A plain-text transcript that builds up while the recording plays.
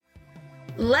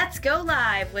Let's go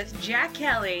live with Jack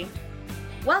Kelly.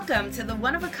 Welcome to the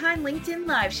one-of-a-kind LinkedIn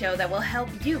live show that will help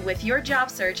you with your job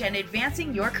search and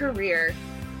advancing your career.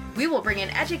 We will bring in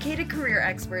educated career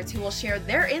experts who will share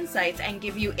their insights and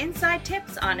give you inside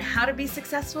tips on how to be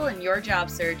successful in your job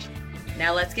search.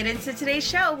 Now let's get into today's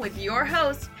show with your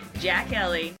host, Jack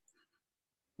Kelly.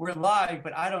 We're live,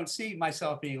 but I don't see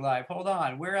myself being live. Hold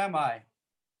on, where am I?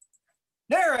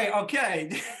 There I am.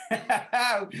 Okay.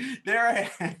 There I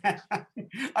am.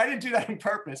 I didn't do that on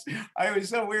purpose. I was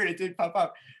so weird it didn't pop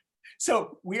up.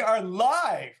 So we are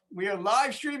live. We are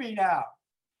live streaming now.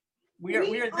 We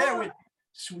are there with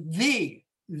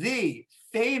the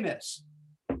famous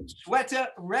Sweta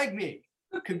Regmi.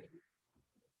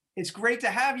 It's great to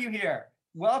have you here.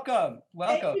 Welcome.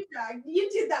 Thank you, Jack. You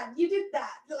did that.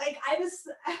 Like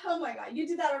oh my God, you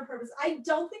did that on purpose. I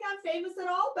don't think I'm famous at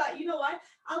all, but you know what?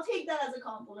 I'll take that as a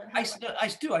compliment. I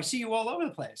do. I see you all over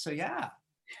the place. So yeah,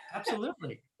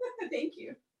 absolutely. Thank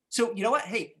you. So you know what?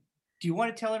 Hey, do you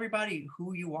want to tell everybody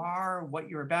who you are, what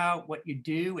you're about, what you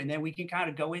do, and then we can kind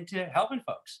of go into helping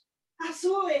folks?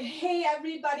 Absolutely. Hey,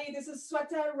 everybody. This is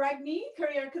Sweta Regmi,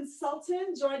 career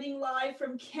consultant, joining live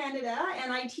from Canada.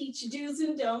 And I teach do's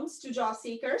and don'ts to job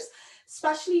seekers,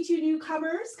 especially to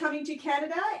newcomers coming to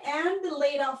Canada and the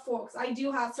laid off folks. I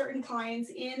do have certain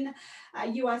clients in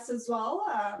US as well.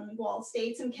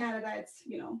 States and Canada, it's,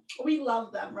 we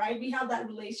love them, right? We have that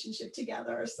relationship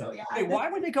together. So yeah. Hey, why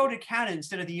would they go to Canada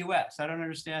instead of the US? I don't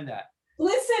understand that.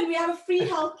 Listen, we have a free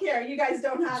healthcare. You guys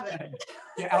don't have it.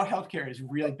 Yeah, our healthcare is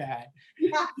really bad.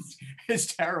 Yeah.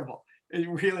 It's terrible. It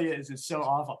really is. It's so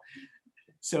awful.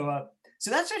 So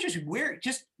that's interesting. Where,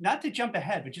 just not to jump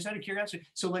ahead, but just out of curiosity.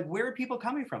 So like, where are people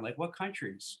coming from? Like, what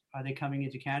countries are they coming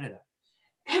into Canada?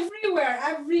 Everywhere.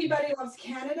 Everybody loves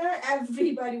Canada.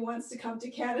 Everybody wants to come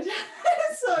to Canada.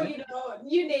 So,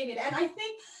 you name it. And I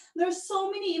think there's so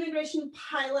many immigration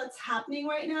pilots happening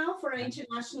right now for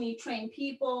internationally trained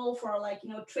people, for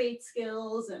trade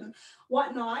skills and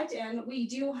whatnot. And we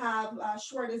do have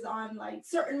shortages on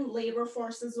certain labor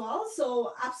force as well.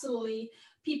 So absolutely,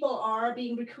 people are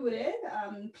being recruited.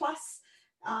 Plus,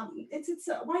 it's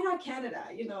why not Canada?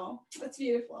 It's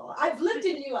beautiful. I've lived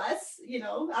in US.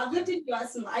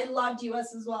 And I loved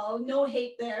US as well. No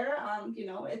hate there.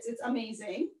 It's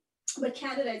amazing. But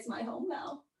Canada is my home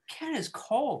now. Canada's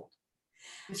cold.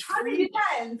 It's freezing. It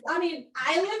depends. I mean,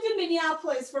 I lived in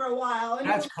Minneapolis for a while. And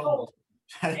that's cold.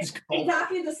 That is cold.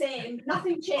 Exactly the same.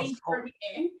 Nothing changed for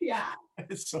me. Yeah.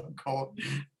 It's so cold.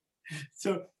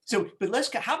 So,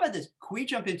 but how about this? Can we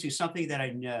jump into something that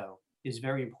I know is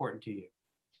very important to you?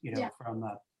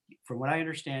 From what I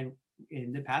understand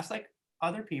in the past, like a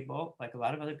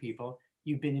lot of other people,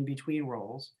 you've been in between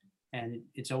roles, and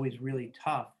it's always really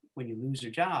tough when you lose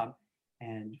your job.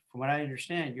 And from what I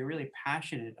understand, you're really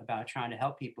passionate about trying to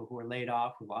help people who are laid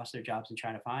off, who lost their jobs, and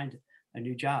trying to find a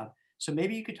new job. So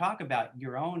maybe you could talk about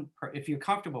your own, if you're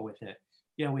comfortable with it,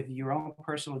 with your own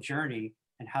personal journey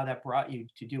and how that brought you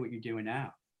to do what you're doing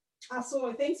now.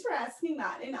 Absolutely. Thanks for asking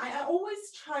that. And I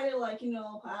always try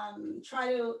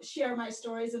to share my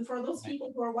stories. And for those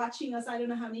people who are watching us, I don't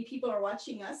know how many people are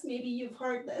watching us. Maybe you've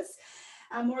heard this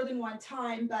more than one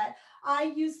time, but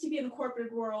I used to be in the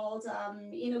corporate world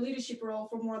in a leadership role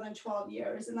for more than 12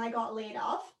 years, and I got laid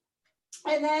off.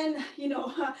 And then,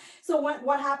 so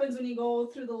what happens when you go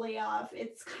through the layoff?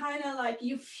 It's kind of like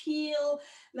you feel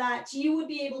that you would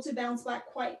be able to bounce back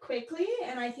quite quickly.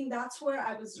 And I think that's where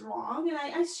I was wrong. And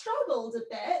I struggled a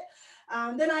bit.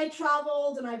 Then I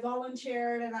traveled and I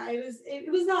volunteered, and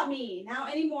it was not me now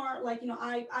anymore.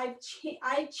 I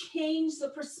changed the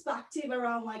perspective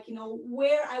around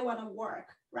where I want to work.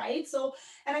 Right. So,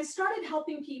 and I started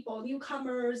helping people,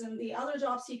 newcomers and the other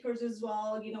job seekers as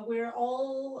well. We're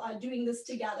all doing this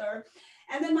together.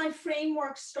 And then my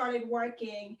framework started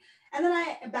working. And then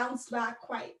I bounced back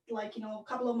quite a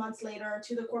couple of months later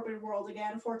to the corporate world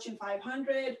again, Fortune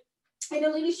 500 in a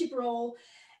leadership role.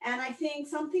 And I think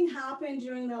something happened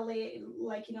during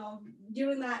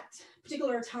during that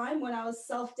particular time when I was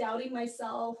self-doubting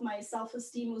myself. My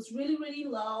self-esteem was really, really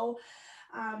low.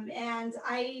 And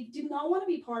I did not want to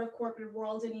be part of corporate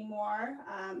world anymore,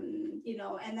 and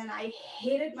then I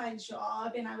hated my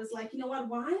job, and I was like, what,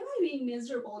 why am I being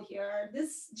miserable here?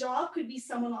 This job could be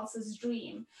someone else's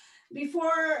dream.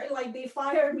 Before they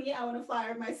fire me, I want to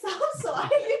fire myself. So I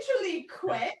literally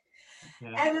quit. Yeah.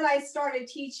 And then I started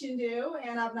teaching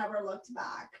and I've never looked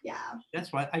back. Yeah.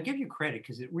 That's why I give you credit,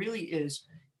 because it really is,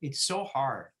 it's so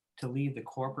hard to leave the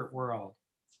corporate world,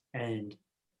 and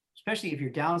especially if you're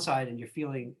downside and you're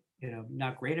feeling,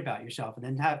 not great about yourself, and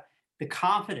then have the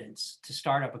confidence to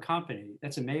start up a company.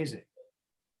 That's amazing.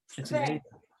 It's amazing.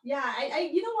 Yeah,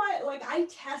 you know what? Like I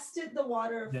tested the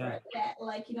water for Yeah. a bit.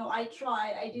 Like, I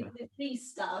tried, I did Yeah. the free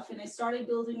stuff and I started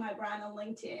building my brand on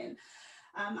LinkedIn.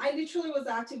 I literally was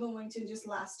active on LinkedIn just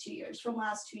from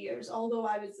last 2 years, although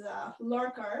I was a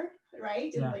lurker,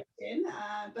 right, in Yeah.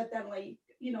 LinkedIn. But then like,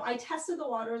 I tested the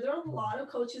water. There are a lot of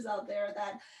coaches out there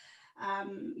that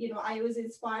I was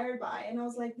inspired by. And I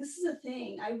was like, this is a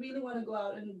thing. I really want to go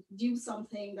out and do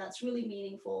something that's really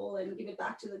meaningful and give it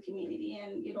back to the community.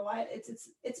 And you know what?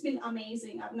 It's been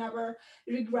amazing. I've never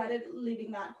regretted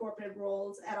leaving that corporate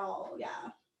roles at all.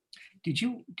 Yeah. Did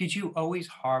you always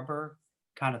harbor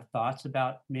kind of thoughts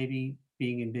about maybe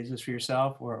being in business for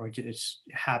yourself, or did it just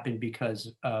happen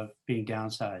because of being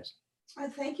downsized?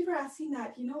 Thank you for asking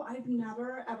that. I've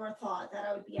never ever thought that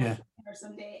I would be an Yeah. entrepreneur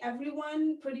someday.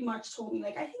 Everyone pretty much told me,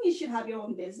 like, I think you should have your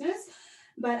own business.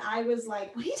 But I was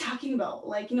like, what are you talking about?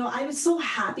 Like, I was so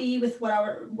happy with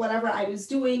whatever I was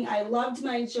doing. I loved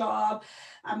my job.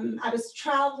 I was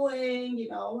traveling,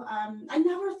 I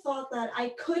never thought that I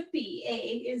could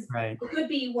be Right. could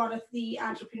be one of the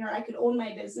entrepreneur. I could own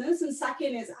my business. And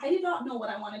second is I did not know what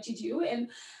I wanted to do.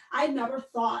 And I never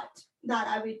thought that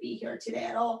I would be here today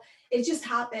at all. It just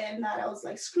happened that I was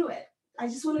like, screw it. I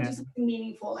just want to do Yeah. something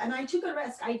meaningful. And I took a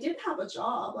risk. I did have a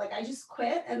job. Like I just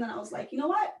quit. And then I was like, you know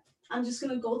what? I'm just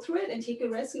going to go through it and take a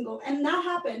risk and go. And that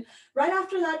happened right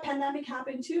after that pandemic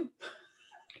happened too.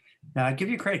 Now I give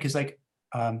you credit because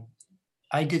um,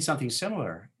 I did something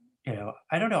similar.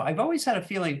 I don't know. I've always had a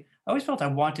feeling. I always felt I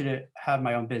wanted to have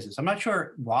my own business. I'm not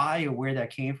sure why or where that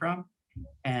came from.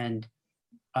 And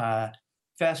uh,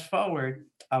 fast forward,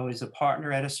 I was a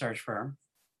partner at a search firm,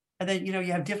 and then you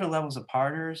have different levels of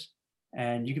partners,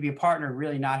 and you could be a partner and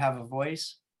really not have a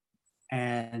voice.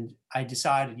 And I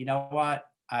decided, you know what,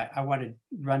 I want to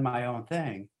run my own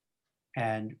thing.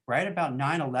 And right about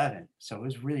 9/11, so it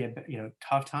was really a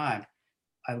tough time.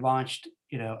 I launched,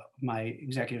 my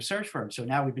executive search firm. So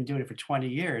now we've been doing it for 20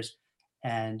 years.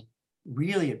 And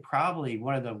really, it probably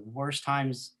one of the worst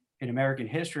times in American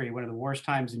history, one of the worst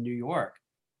times in New York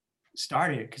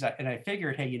started because I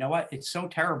figured, hey, you know what? It's so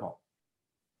terrible.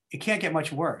 It can't get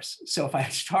much worse. So if I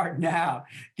start now,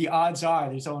 the odds are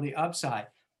there's only upside.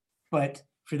 But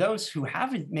for those who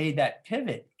haven't made that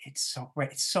pivot, it's so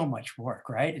right. It's so much work,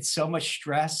 right? It's so much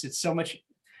stress. It's so much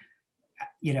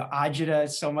agita,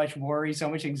 so much worry, so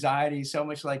much anxiety, so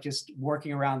much like just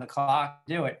working around the clock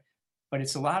to do it. But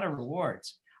it's a lot of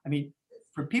rewards. I mean,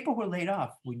 for people who are laid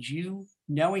off, would you,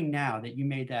 knowing now that you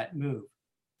made that move,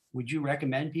 would you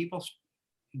recommend people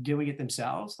doing it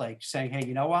themselves? Like saying, hey,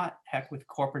 you know what? Heck with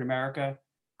corporate America,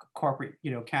 corporate,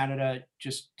 Canada,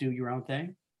 just do your own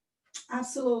thing?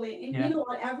 Absolutely. And you Yeah. know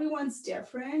what? Everyone's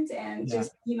different. And Yeah.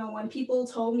 just, when people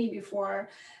told me before,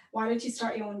 why don't you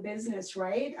start your own business,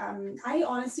 right? I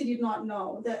honestly did not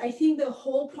know that. I think the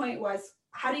whole point was,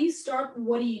 how do you start?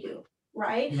 What do you do?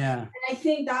 Right. Yeah. I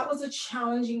think that was a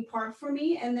challenging part for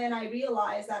me. And then I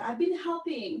realized that I've been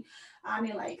helping. I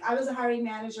mean, like I was a hiring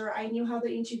manager. I knew how the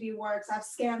interview works. I've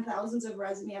scanned thousands of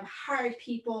resumes. I've hired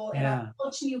people and I've Yeah.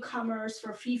 coached newcomers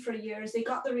for free for years. They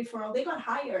got the referral, they got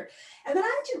hired. And then I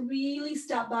had to really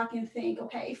step back and think,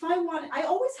 okay, I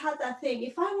always had that thing.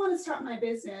 If I want to start my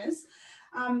business,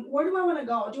 where do I want to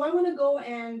go? Do I want to go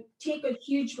and take a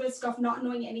huge risk of not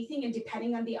knowing anything and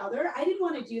depending on the other? I didn't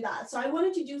want to do that. So I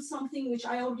wanted to do something which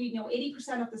I already know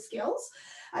 80% of the skills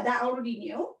that I already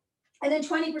knew. And then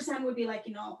 20% would be like,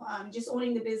 just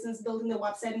owning the business, building the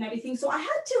website and everything. So I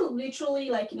had to literally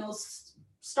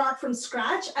start from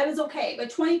scratch. I was okay, but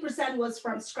 20% was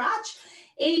from scratch.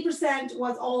 80%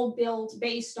 was all built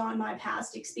based on my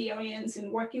past experience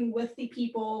and working with the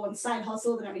people and side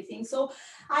hustle and everything. So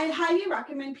I highly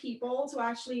recommend people to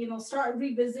actually, start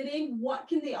revisiting what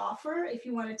can they offer if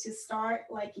you wanted to start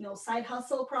side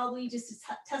hustle, probably just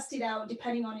to test it out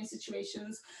depending on your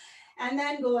situations, and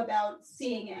then go about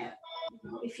seeing it,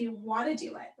 if you want to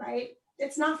do it, right?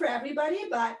 It's not for everybody,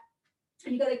 but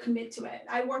you got to commit to it.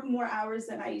 I work more hours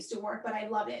than I used to work, but I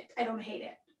love it. I don't hate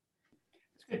it.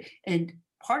 That's good. And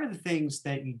part of the things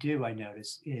that you do, I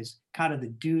notice, is kind of the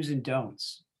do's and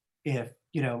don'ts. If,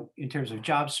 in terms of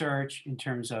job search, in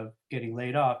terms of getting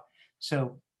laid off.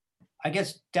 So I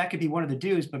guess that could be one of the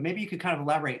do's, but maybe you could kind of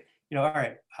elaborate, all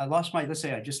right, let's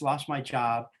say I just lost my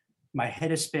job. My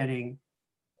head is spinning,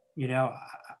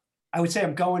 I would say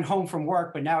I'm going home from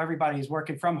work, but now everybody's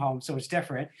working from home. So it's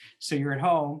different. So you're at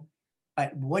home.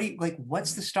 What do you like?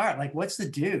 What's the start? Like, what's the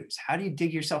do's? How do you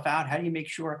dig yourself out? How do you make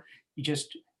sure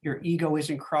your ego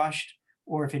isn't crushed?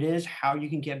 Or if it is, how you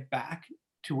can get back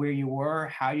to where you were,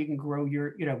 how you can grow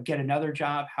get another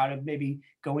job, how to maybe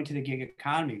go into the gig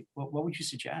economy. What would you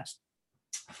suggest?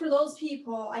 for those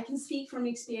people, I can speak from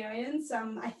experience.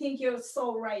 I think you're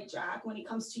so right, Jack, when it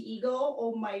comes to ego.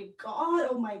 Oh my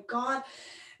God.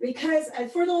 Because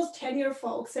for those tenure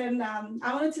folks, and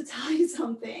I wanted to tell you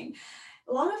something.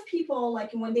 A lot of people,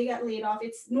 like when they get laid off,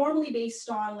 it's normally based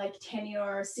on like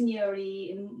tenure,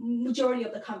 seniority in majority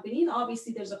of the company. And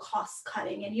obviously there's a cost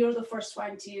cutting and you're the first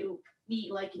one to be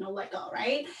like, let go,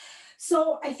 right?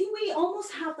 So I think we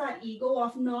almost have that ego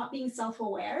of not being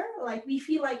self-aware. Like we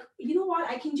feel like, you know what,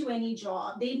 I can do any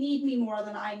job. They need me more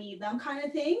than I need them kind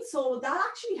of thing. So that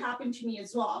actually happened to me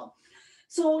as well.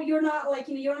 So you're not like,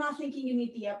 you're not thinking you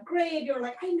need the upgrade. You're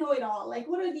like, I know it all. Like,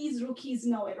 what are these rookies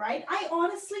know it, right? I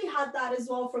honestly had that as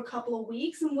well for a couple of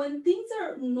weeks. And when things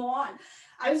are not,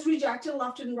 I was rejected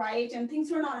left and right and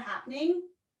things were not happening.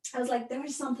 I was like,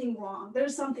 there's something wrong.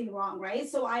 There's something wrong, right?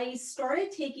 So I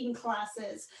started taking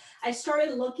classes. I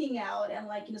started looking out and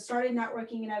like, started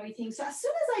networking and everything. So as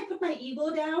soon as I put my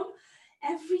ego down,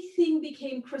 everything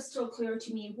became crystal clear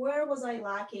to me. Where was I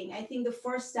lacking? I think the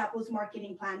first step was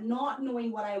marketing plan, not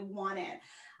knowing what I wanted.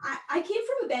 I came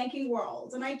from a banking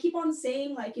world and I keep on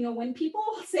saying like, when people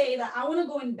say that I want to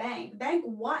go in bank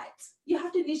what? You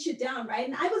have to niche it down, right?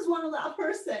 And I was one of that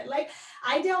person. Like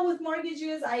I dealt with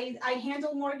mortgages. I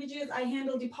handle mortgages. I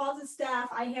handle deposit staff.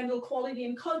 I handle quality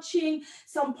and coaching.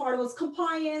 Some part was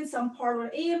compliance, some part was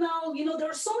AML. There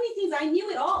were so many things. I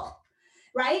knew it all.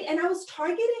 Right. And I was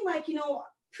targeting like,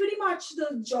 pretty much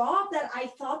the job that I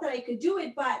thought that I could do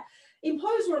it. But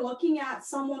employers were looking at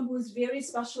someone who's very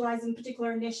specialized in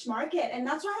particular niche market. And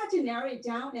that's why I had to narrow it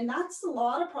down. And that's a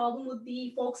lot of problem with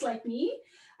the folks like me,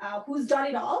 who's done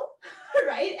it all,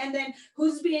 right? And then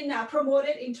who's been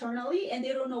promoted internally and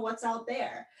they don't know what's out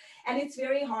there. And it's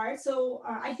very hard. So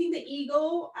I think the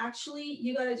ego, actually,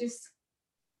 you got to just,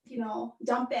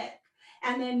 dump it.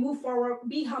 And then move forward,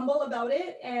 be humble about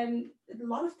it. And a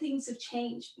lot of things have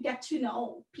changed. Get to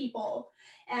know people.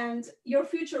 And your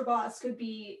future boss could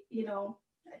be,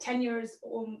 10 years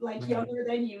younger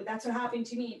than you. That's what happened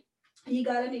to me. You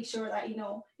got to make sure that,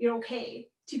 you're okay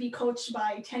to be coached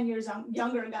by 10 years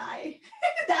younger guy.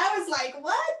 That was like,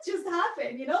 what just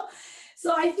happened,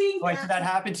 So I think. So that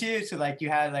happened to you? So like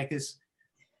you had like this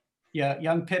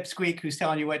young pipsqueak who's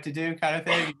telling you what to do kind of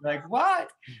thing? You're like, what?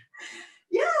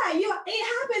 Yeah, it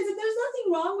happens and there's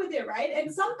nothing wrong with it, right? And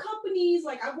some companies,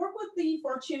 like I work with the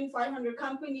Fortune 500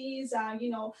 companies, and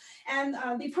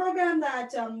the program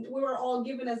that we were all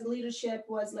given as leadership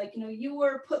was like, you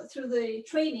were put through the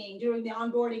training during the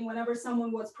onboarding. Whenever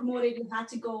someone was promoted, you had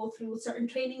to go through certain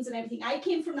trainings and everything. I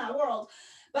came from that world.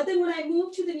 But then when I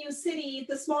moved to the new city,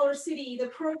 the smaller city, the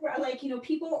program,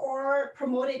 people are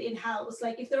promoted in-house.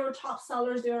 Like if there were top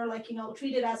sellers, they're like,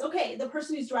 treated as, okay, the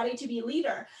person who's ready to be a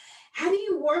leader. How do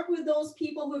you work with those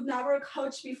people who've never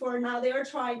coached before? Now they're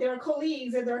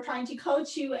colleagues and they're trying to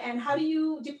coach you. And how do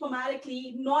you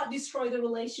diplomatically not destroy the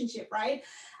relationship, right?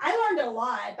 I learned a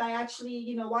lot by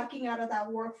actually, walking out of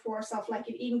that workforce of like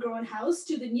an ingrown house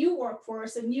to the new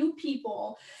workforce and new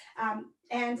people.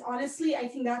 And honestly, I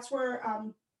think that's where,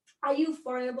 are you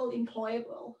forever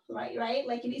employable, right?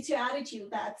 Like it's your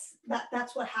attitude.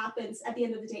 That's what happens at the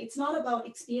end of the day. It's not about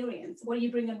experience. What do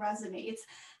you bring in resume? It's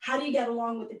how do you get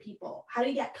along with the people? How do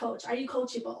you get coached? Are you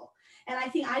coachable? And I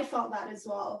think I felt that as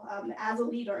well as a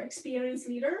leader, experienced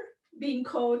leader, being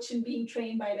coached and being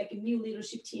trained by like a new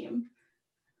leadership team.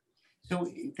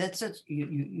 So that's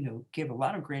you give a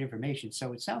lot of great information.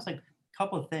 So it sounds like a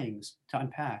couple of things to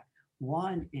unpack.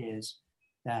 One is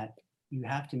that you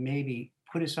have to maybe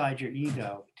put aside your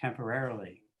ego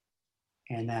temporarily,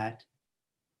 and that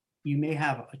you may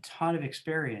have a ton of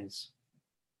experience,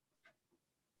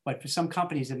 but for some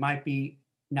companies it might be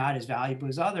not as valuable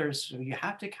as others. So you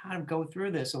have to kind of go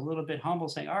through this a little bit humble,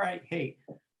 saying, all right, hey,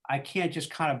 I can't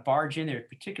just kind of barge in there,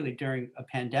 particularly during a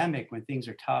pandemic when things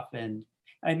are tough. And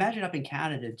I imagine up in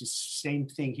Canada, just same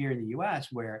thing here in the US,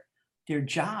 where there are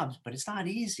jobs, but it's not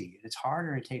easy. It's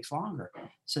harder, it takes longer.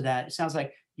 So that it sounds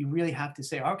like you really have to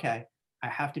say, okay, I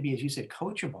have to be, as you said,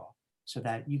 coachable, so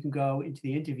that you can go into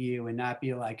the interview and not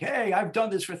be like, hey, I've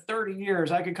done this for 30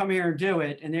 years. I can come here and do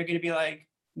it. And they're going to be like,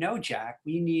 no, Jack,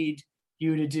 we need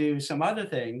you to do some other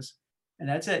things. And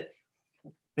that's it.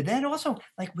 But then also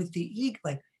like with the ego,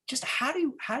 like just how do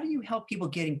you help people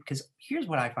getting, because here's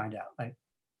what I find out, like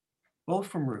both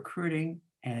from recruiting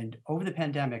and over the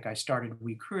pandemic, I started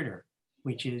Recruiter,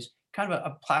 which is kind of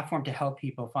a platform to help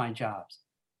people find jobs.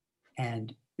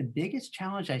 And the biggest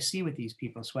challenge I see with these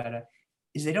people, Sweta,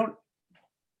 is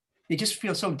they just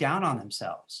feel so down on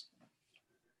themselves.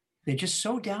 They're just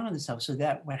so down on themselves, so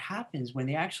that what happens when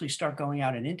they actually start going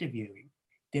out and interviewing,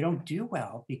 they don't do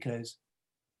well because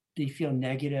they feel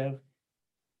negative.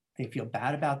 They feel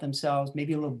bad about themselves,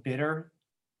 maybe a little bitter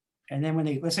And then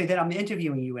when let's say that I'm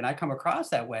interviewing you and I come across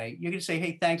that way, you're going to say,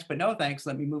 hey, thanks, but no thanks.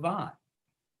 Let me move on.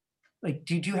 Like,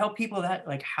 do you help people that,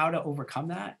 like, how to overcome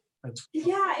that?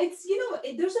 Yeah, it's,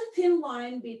 there's a thin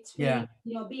line between,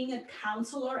 Yeah. Being a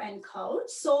counselor and coach.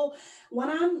 So when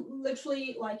I'm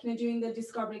literally like, doing the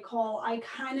discovery call, I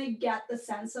kind of get the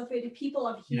sense of it, if people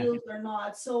have healed or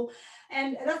not. So,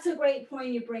 and that's a great point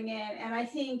you bring in. And I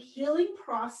think healing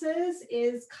process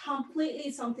is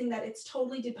completely something that it's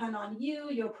totally depend on you,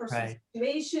 your personal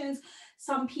situations.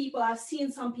 I've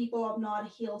seen some people have not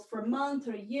healed for months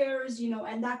or years,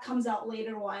 and that comes out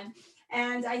later on.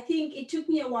 And I think it took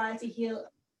me a while to heal.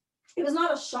 It was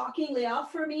not a shocking layoff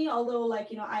for me, although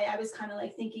I was kind of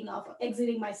like thinking of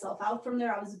exiting myself out from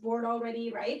there. I was bored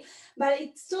already, right? But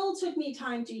it still took me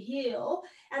time to heal.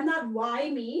 And that why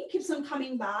me keeps on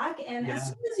coming back. And as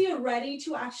soon as you're ready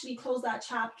to actually close that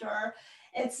chapter,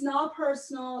 it's not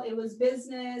personal, it was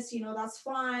business, that's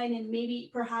fine. And maybe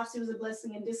perhaps it was a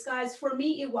blessing in disguise. For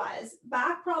me, it was.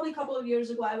 Back probably a couple of years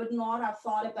ago, I would not have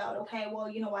thought about, okay, well,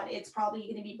 you know what, it's probably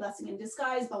going to be blessing in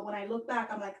disguise. But when I look back,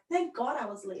 I'm like, thank God I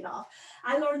was laid off.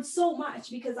 I learned so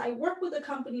much because I worked with a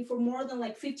company for more than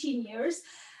 15 years.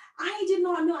 I did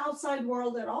not know outside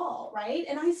world at all, right?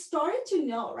 And I started to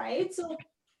know, right? So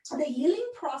the healing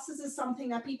process is something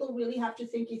that people really have to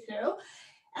think it through.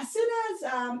 As soon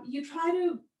as you try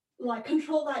to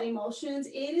control that emotions,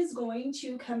 it is going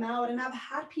to come out. And I've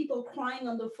had people crying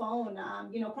on the phone,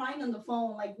 crying on the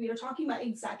phone. Like, we are talking about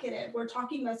executive, we're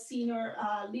talking about senior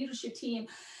leadership team.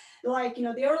 They're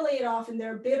laid off and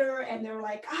they're bitter and they're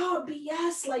like, oh,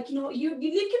 BS. You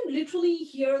can literally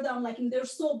hear them, they're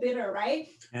so bitter, right?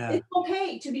 Yeah. It's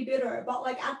okay to be bitter, but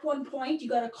at one point you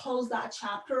got to close that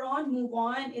chapter on, move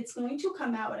on. It's going to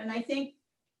come out. And I think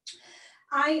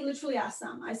I literally asked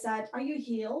them, I said, are you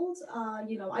healed? Are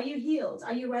you healed?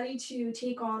 Are you ready to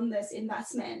take on this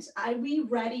investment? Are we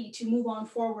ready to move on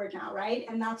forward now, right?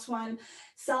 And that's when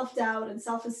self-doubt and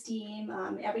self-esteem,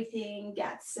 everything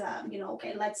gets,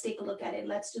 okay, let's take a look at it.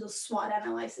 Let's do the SWOT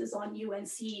analysis on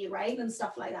UNC, right? And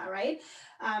stuff like that, right?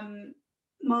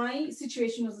 My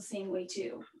situation was the same way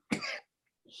too.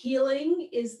 Healing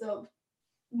is the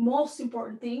most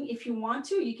important thing. If you want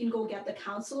to, you can go get the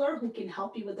counselor who can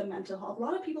help you with the mental health. A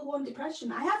lot of people go in depression.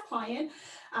 I have client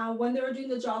when they're doing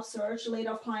the job search, laid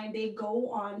off client, they go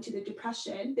on to the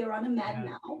depression. They're on a med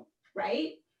now,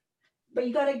 right? But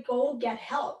you got to go get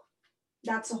help.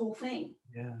 That's the whole thing.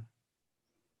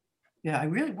 Yeah.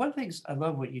 One of the things I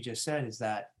love what you just said is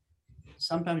that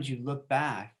sometimes you look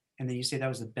back and then you say, that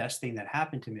was the best thing that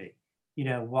happened to me.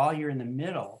 While you're in the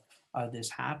middle of this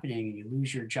happening and you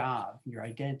lose your job, your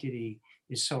identity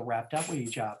is so wrapped up with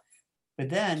your job. But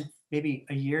then maybe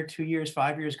a year, 2 years,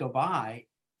 5 years go by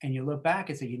and you look back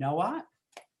and say, you know what?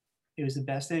 It was the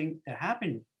best thing that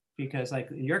happened, because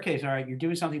in your case, all right, you're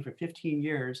doing something for 15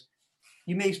 years.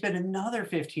 You may spend another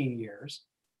 15 years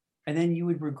and then you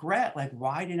would regret,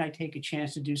 why didn't I take a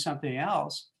chance to do something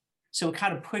else? So it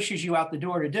kind of pushes you out the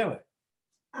door to do it.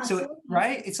 Absolutely. So,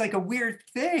 right? It's like a weird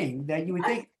thing that you would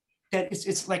think, that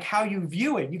it's like how you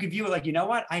view it. You could view it you know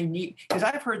what, because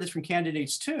I've heard this from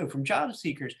candidates too, from job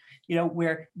seekers,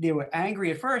 where they were angry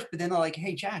at first, but then they're like,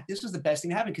 hey, Jack, this was the best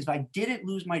thing that happened, because if I didn't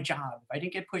lose my job, if I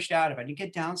didn't get pushed out, if I didn't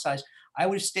get downsized, I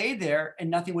would have stayed there and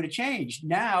nothing would have changed.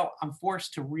 Now I'm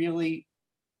forced to really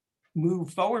move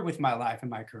forward with my life and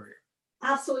my career.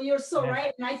 Absolutely. You're so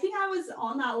right. And I think I was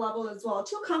on that level as well,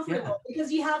 too comfortable,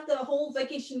 because you have the whole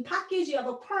vacation package, you have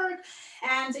a perk,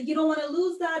 and you don't want to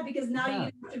lose that, because now you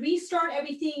have to restart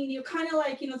everything. And you're kind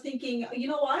of thinking, you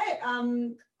know what,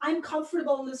 I'm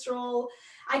comfortable in this role.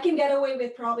 I can get away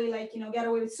with probably get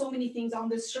away with so many things on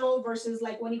this role, versus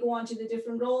when you go on to the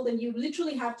different role, then you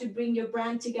literally have to bring your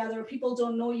brand together. People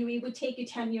don't know you. It would take you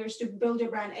 10 years to build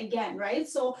your brand again, right?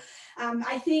 So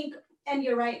I think, and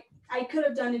you're right, I could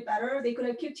have done it better. They could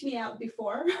have kicked me out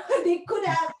before. They could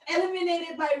have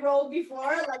eliminated my role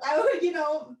before. I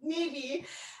would, maybe.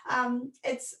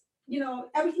 It's,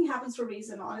 everything happens for a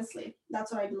reason, honestly.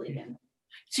 That's what I believe in.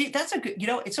 See, that's a good,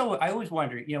 it's so, I always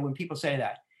wonder, when people say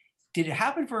that, did it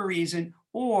happen for a reason,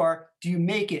 or do you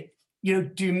make it, do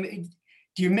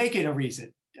you make it a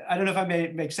reason? I don't know if I made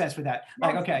it make sense with that.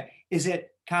 Okay, is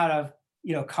it kind of,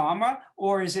 karma,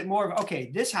 or is it more of, okay,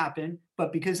 this happened,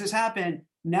 but because this happened,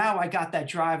 now I got that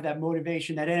drive, that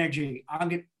motivation, that energy. I'm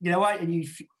gonna, you know what? And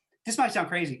this might sound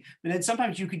crazy, but then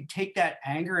sometimes you can take that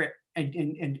anger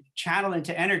and channel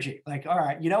into energy. All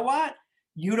right, you know what?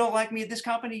 You don't like me at this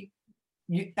company.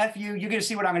 You're going to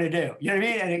see what I'm going to do. You know what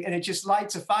I mean? And it just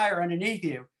lights a fire underneath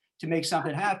you to make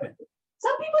something happen.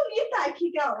 Some people need that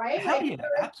kick out, right? Hell yeah,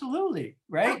 absolutely.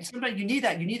 Right. Sometimes you need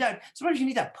that. Sometimes you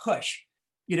need that push.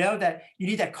 you know, that you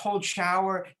need that cold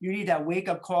shower, you need that wake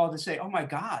up call to say, oh my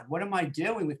God, what am I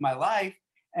doing with my life?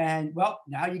 And well,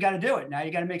 now you got to do it. Now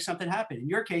you got to make something happen. In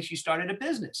your case, you started a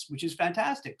business, which is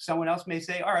fantastic. Someone else may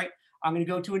say, all right, I'm going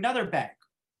to go to another bank.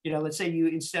 You know, let's say you,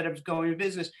 instead of going to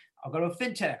business, I'll go to a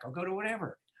fintech, I'll go to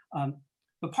whatever.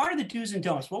 But part of the do's and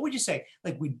don'ts, what would you say?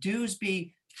 Like, would do's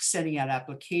be sending out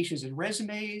applications and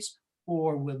resumes,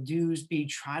 or will do's be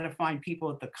trying to find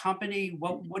people at the company?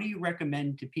 What do you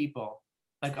recommend to people,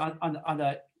 like on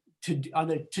the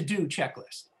to-do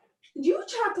checklist? Do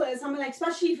checklist. I mean, like,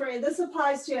 especially for this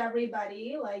applies to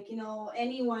everybody, like, you know,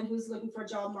 anyone who's looking for a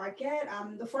job market.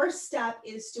 The first step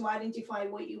is to identify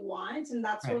what you want, and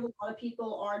that's where a lot of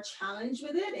people are challenged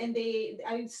with it. And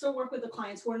I still work with the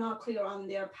clients who are not clear on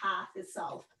their path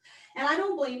itself. And I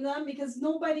don't blame them, because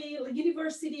nobody, like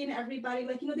university and everybody,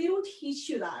 like, you know, they don't teach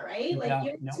you that, right? Like,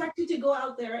 you're expected to go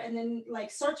out there and then like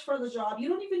search for the job. You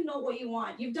don't even know what you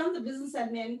want. You've done the business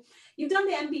admin, you've done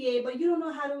the MBA, but you don't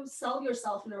know how to sell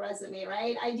yourself in a resume,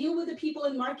 right? I deal with the people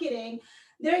in marketing.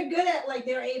 They're good at, like,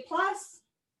 they're A+,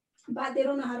 but they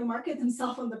don't know how to market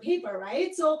themselves on the paper,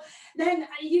 right? So then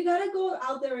you got to go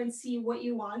out there and see what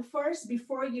you want first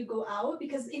before you go out,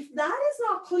 because if that is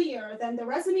not clear, then the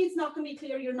resume is not going to be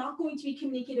clear. You're not going to be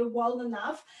communicated well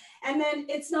enough, and then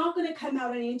it's not going to come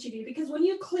out in an interview. Because when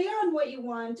you're clear on what you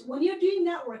want, when you're doing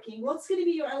networking, what's going to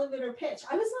be your elevator pitch?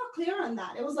 I was not clear on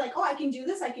that. It was like, oh, I can do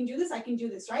this, I can do this, I can do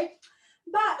this, right?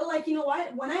 But, like, you know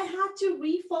what, when I had to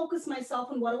refocus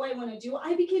myself on what do I want to do,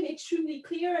 I became extremely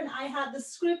clear, and I had the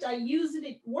script, I used it,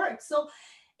 it worked. So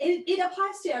it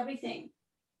applies to everything.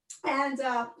 And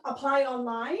apply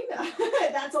online.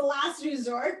 That's a last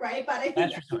resort, right? But I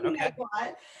think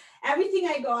everything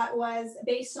I got was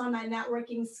based on my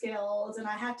networking skills, and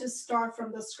I had to start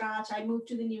from the scratch. I moved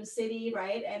to the new city,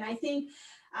 right? And I think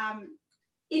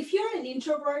if you're an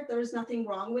introvert, there is nothing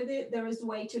wrong with it. There is a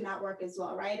way to network as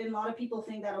well, right? And a lot of people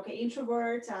think that, okay,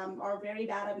 introverts are very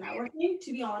bad at networking.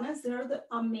 To be honest, they're the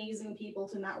amazing people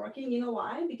to networking. You know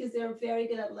why? Because they're very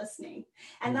good at listening.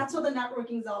 And that's what the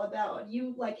networking is all about.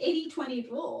 You, like, 80-20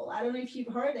 rule. I don't know if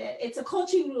you've heard it. It's a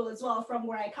coaching rule as well from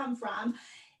where I come from.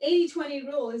 80-20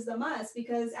 rule is the must,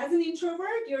 because as an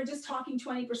introvert, you're just talking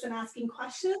 20%, asking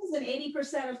questions, and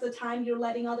 80% of the time you're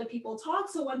letting other people talk.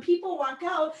 So when people walk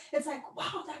out, it's like,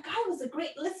 wow, that guy was a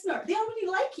great listener. They already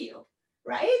like you,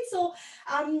 right? So,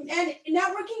 and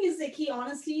networking is the key,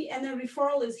 honestly. And then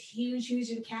referral is huge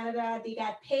in Canada. They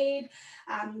got paid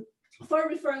for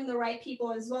referring the right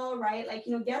people as well, right? Like,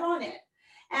 you know, get on it.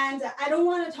 And I don't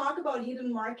want to talk about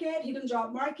hidden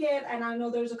job market. And I know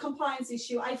there's a compliance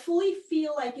issue. I fully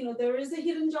feel like, you know, there is a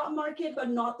hidden job market, but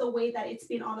not the way that it's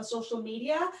been on a social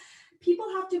media. People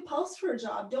have to post for a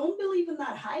job. Don't believe in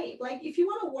that hype. Like, if you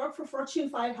want to work for Fortune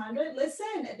 500,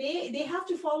 listen, they have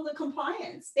to follow the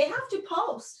compliance. They have to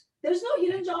post. There's no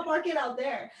hidden job market out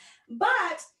there.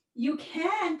 But you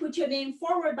can put your name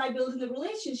forward by building the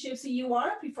relationship, so you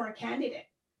are a preferred candidate,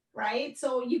 right?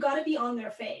 So you got to be on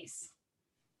their face.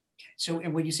 So,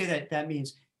 and when you say that, that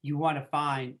means you want to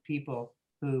find people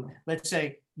who, let's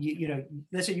say,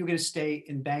 let's say you're going to stay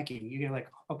in banking. You're going to, like,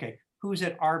 okay, who's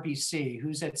at RBC,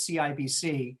 who's at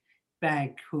CIBC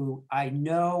Bank, who I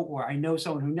know, or I know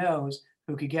someone who knows,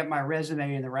 who could get my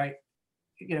resume in the right,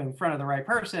 in front of the right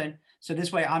person. So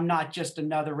this way, I'm not just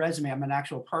another resume, I'm an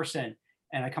actual person,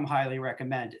 and I come highly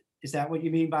recommended. Is that what you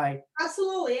mean by?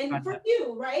 Absolutely. And for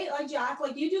you, right? Like, Jack,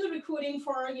 like, you do the recruiting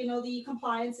for, the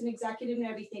compliance and executive and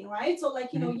everything, right? So,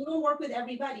 like, you know, you don't work with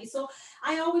everybody. So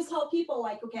I always tell people,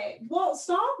 like, okay, well,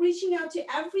 stop reaching out to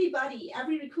everybody,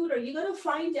 every recruiter. You got to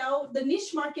find out the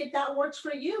niche market that works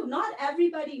for you. Not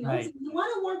everybody knows. Right. You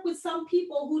want to work with some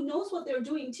people who knows what they're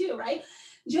doing too, right?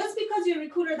 Just because you're a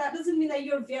recruiter, that doesn't mean that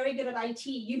you're very good at IT.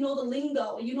 You know the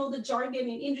lingo, you know the jargon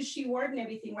and industry word and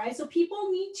everything, right? So people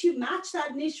need to match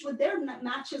that niche with their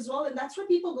match as well. And that's where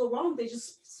people go wrong. They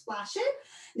just splash it.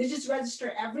 They just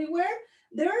register everywhere.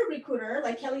 They're a recruiter,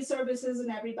 like Kelly Services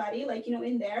and everybody, like,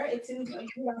 in there, it's in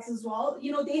US as well.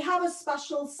 They have a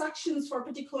special sections for a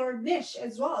particular niche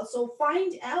as well. So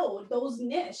find out those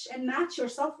niche and match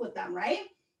yourself with them, right?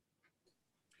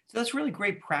 So that's really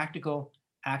great practical,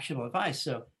 actionable advice.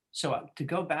 So to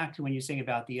go back to when you're saying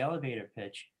about the elevator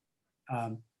pitch,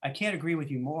 I can't agree with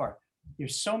you more.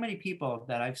 There's so many people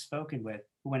that I've spoken with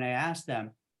who, when I ask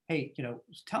them, hey,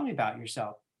 tell me about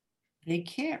yourself, they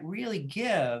can't really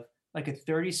give like a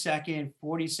 30-second,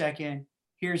 40-second,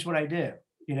 here's what I do,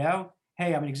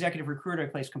 hey, I'm an executive recruiter, I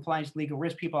place compliance, legal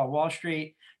risk people on Wall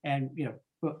Street, and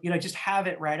just have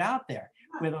it right out there,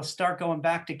 where they'll start going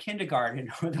back to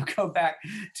kindergarten, or they'll go back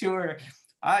to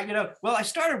well, I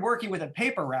started working with a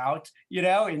paper route, in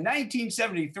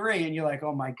 1973, and you're like,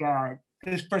 oh my God,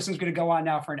 this person's going to go on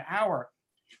now for an hour.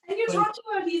 And you're talking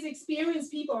about these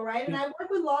experienced people, right? And I work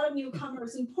with a lot of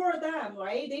newcomers, and poor them,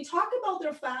 right? They talk about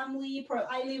their family.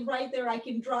 I live right there. I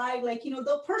can drive. Like,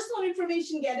 the personal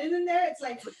information getting in there. It's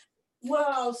like,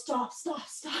 whoa, stop,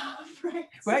 right?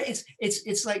 Right.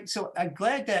 It's like, so I'm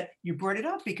glad that you brought it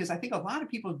up, because I think a lot of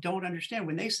people don't understand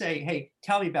when they say, hey,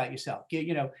 tell me about yourself.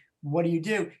 What do you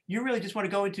do? You really just want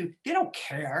to go into, they don't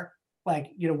care.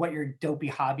 Like, what your dopey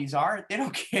hobbies are. They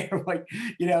don't care what,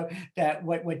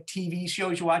 what TV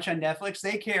shows you watch on Netflix.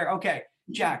 They care. Okay,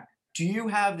 Jack, do you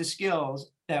have the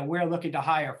skills that we're looking to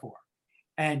hire for?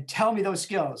 And tell me those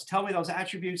skills, tell me those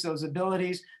attributes, those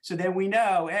abilities. So then we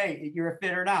know, hey, you're a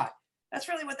fit or not. That's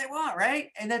really what they want, right?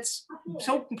 And that's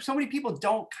so many people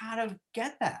don't kind of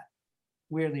get that,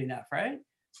 weirdly enough, right?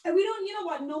 And we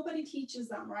don't, nobody teaches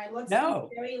them, right? Let's be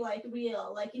very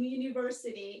real, like in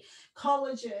university,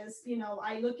 colleges,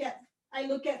 I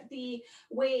look at the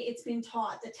way it's been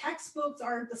taught. The textbooks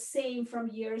are the same from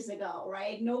years ago,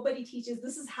 right? Nobody teaches,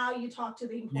 this is how you talk to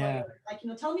the employer. Like,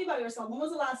 tell me about yourself. When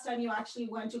was the last time you actually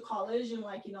went to college and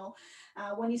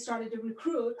when you started to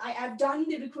recruit? I've done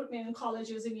the recruitment in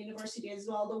colleges and university as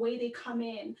well. The way they come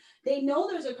in, they know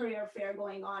there's a career fair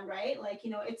going on, right?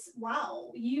 It's,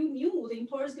 wow, you knew the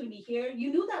employer's going to be here.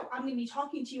 You knew that I'm going to be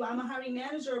talking to you. I'm a hiring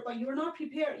manager, but you're not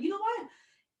prepared. You know what?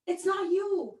 It's not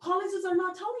you. Colleges are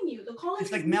not telling you. The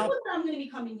colleges know that I'm going to be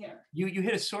coming here. You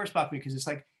hit a sore spot, because it's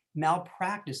like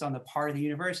malpractice on the part of the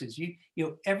universities.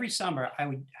 Every summer I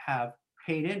would have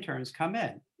paid interns come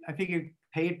in. I figured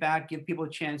pay it back, give people a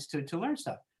chance to learn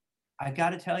stuff. I got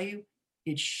to tell you,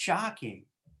 it's shocking.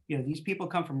 These people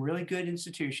come from really good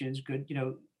institutions, good,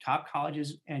 top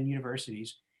colleges and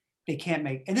universities. They can't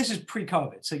make, and this is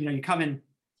pre-COVID. So, you come in,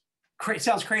 it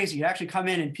sounds crazy. You actually come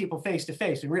in and people face to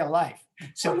face in real life.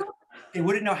 So they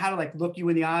wouldn't know how to look you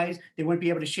in the eyes. They wouldn't be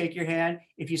able to shake your hand.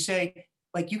 If you say,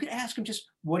 you could ask them just,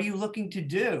 what are you looking to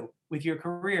do with your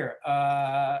career?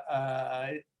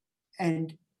 And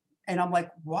I'm like,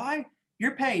 why?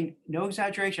 You're paying, no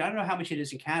exaggeration, I don't know how much it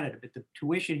is in Canada, but the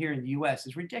tuition here in the US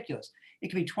is ridiculous. It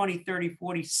can be $20, $30,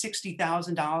 $40,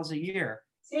 $60,000 a year.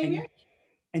 Same here.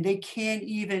 And they can't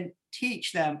even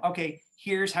teach them, okay,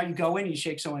 here's how you go in, you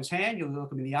shake someone's hand, you look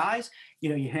them in the eyes,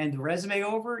 you hand the resume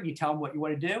over, you tell them what you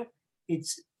want to do.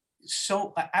 It's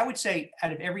so, I would say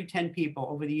out of every 10 people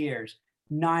over the years,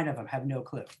 9 of them have no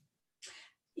clue.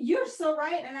 You're so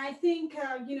right. And I think,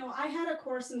 I had a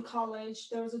course in college,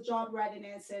 there was a job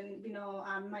readiness, and,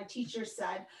 my teacher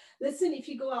said, listen, if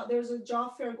you go out, there's a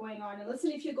job fair going on, and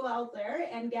listen, if you go out there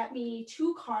and get me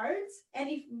 2 cards, and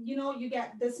if, you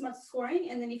get this much scoring,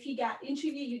 and then if you get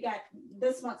interview, you get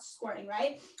this much scoring,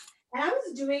 right? And I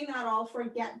was doing that all for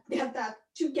get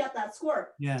that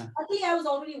score. Yeah. Luckily, I was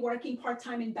already working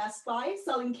part-time in Best Buy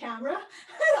selling camera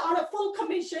on a full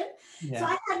commission. Yeah. So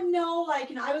I had no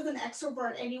I was an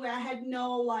extrovert anyway. I had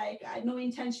no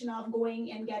intention of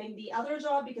going and getting the other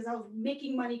job, because I was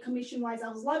making money commission-wise. I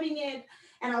was loving it,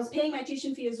 and I was paying my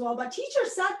tuition fee as well. But teacher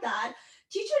said that.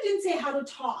 Teacher didn't say how to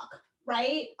talk.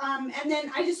 Right. And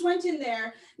then I just went in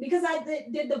there because I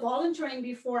did the volunteering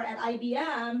before at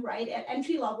IBM, right, at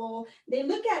entry level. They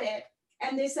look at it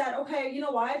and they said, okay, you know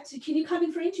what, can you come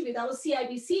in for interview? That was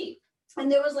CIBC.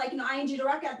 And there was ING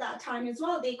Direct at that time as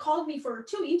well. They called me for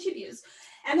 2 interviews.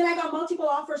 And then I got multiple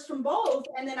offers from both.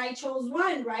 And then I chose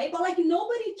one, right? But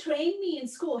nobody trained me in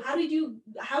school. How do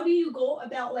you go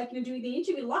about doing the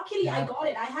interview? Luckily, I got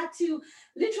it. I had to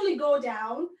literally go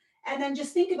down and then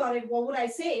just think about it. What would I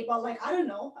say? But I don't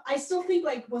know. I still think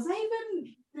was I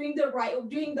even doing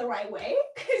the right way?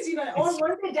 Because or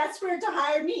were they desperate to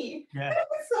hire me? Yeah.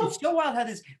 It's so wild how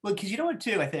this. Well, because you know what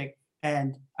too, I think,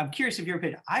 and I'm curious of your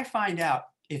opinion. I find out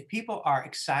if people are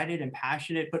excited and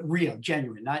passionate, but real,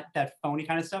 genuine, not that phony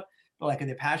kind of stuff, but if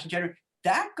they're passionate, genuine,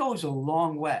 that goes a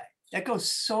long way. That goes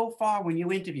so far when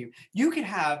you interview. You can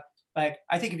have I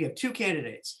think if you have 2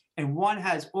 candidates and one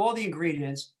has all the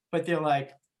ingredients, but they're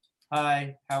like,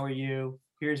 hi, how are you?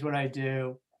 Here's what I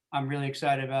do. I'm really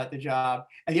excited about the job.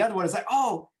 And the other one is like,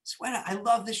 oh, Sweta, I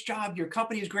love this job. Your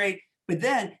company is great. But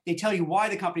then they tell you why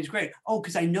the company is great. Oh,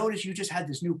 because I noticed you just had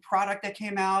this new product that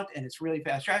came out and it's really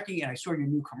fast tracking. And I saw your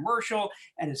new commercial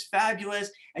and it's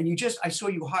fabulous. And I saw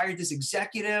you hired this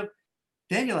executive.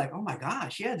 Then you're like, oh my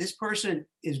gosh, yeah, this person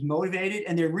is motivated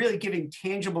and they're really giving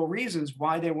tangible reasons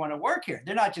why they want to work here.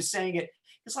 They're not just saying it.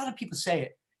 Because a lot of people say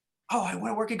it. Oh, I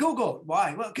want to work at Google.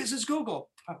 Why? Well, because it's Google.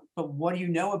 But what do you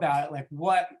know about it?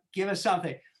 Give us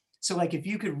something. So if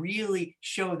you could really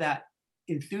show that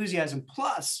enthusiasm,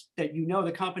 plus that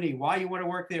the company, why you want to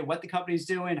work there, what the company's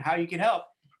doing, how you can help,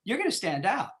 you're going to stand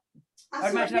out.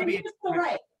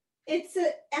 Right. it's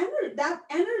that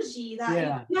energy that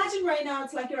Yeah. imagine right now,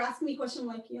 it's like you're asking me a question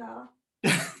like, yeah.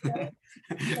 Right?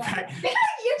 Yeah. Right.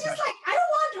 You're just like, I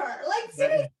don't want her. Like,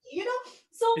 seriously,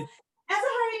 So It- as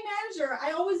a hiring manager,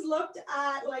 I always looked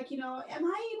at like, am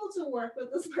I able to work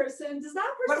with this person? Does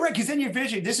that person Right, because in your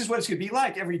vision, this is what it's gonna be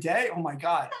like every day. Oh my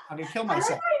God, I'm gonna kill I don't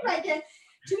myself. know if I can.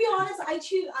 To be honest,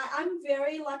 I'm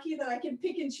very lucky that I can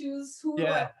pick and choose who do I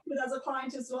Yeah. work with as a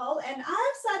client as well. And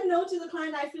I've said no to the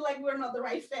client I feel like we're not the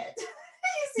right fit. You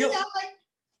see Yeah. that? Like,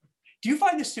 Do you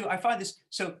find this too? I find this.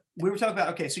 So we were talking about,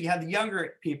 okay, so you have the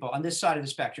younger people on this side of the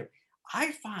spectrum.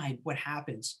 I find what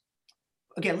happens,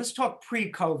 again, let's talk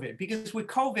pre-COVID, because with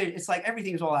COVID, it's like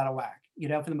everything's all out of whack,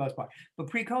 for the most part. But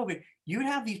pre-COVID, you'd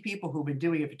have these people who've been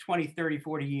doing it for 20, 30,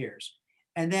 40 years.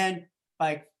 And then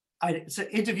like, I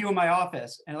interview in my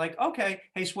office and like, okay,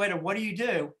 hey, Sweta, what do you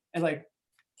do? And like,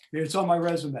 it's on my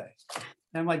resume. And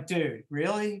I'm like, dude,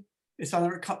 really? Is that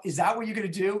what you're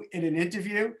going to do in an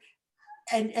interview?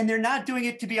 And they're not doing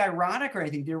it to be ironic or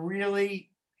anything. They're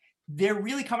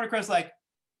really coming across like,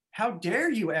 how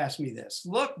dare you ask me this?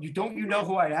 Look, you know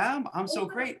who I am? I'm so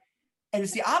great. And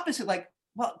it's the opposite. Like,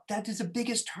 well, that is the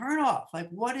biggest turnoff. Like,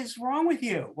 what is wrong with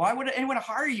you? Why would anyone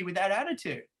hire you with that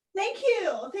attitude? thank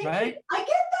you. Thank Right? you. I get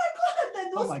that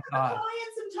Oh those my kind of God.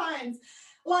 clients sometimes.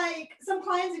 Like some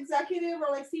clients, executive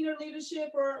or like senior leadership,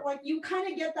 or like you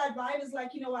kind of get that vibe is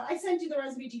like, you know what, I sent you the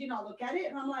resume, you did not look at it.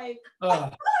 And I'm like,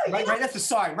 Right, you know? right. That's a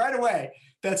sign right away.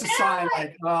 That's a sign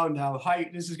like, oh no,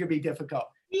 this is gonna be difficult.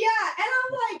 Yeah, and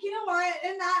I'm like, you know what?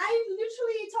 And I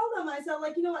literally told them, I said,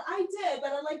 like, you know what? I did,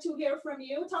 but I'd like to hear from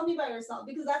you. Tell me about yourself,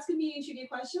 because that's gonna be an interview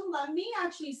question. Let me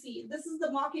actually see. This is the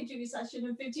mock interview session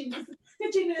in 15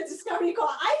 minutes discovery call.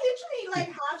 I literally like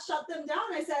half shut them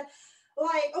down. I said,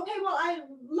 like, okay, well, I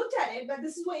looked at it, but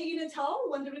this is what you're gonna tell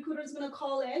when the recruiter is gonna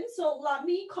call in. So let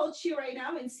me coach you right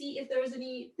now and see if there's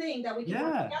anything that we can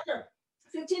work together.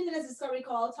 15 minutes discovery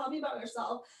call. Tell me about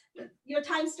yourself. Your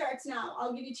time starts now.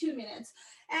 I'll give you 2 minutes.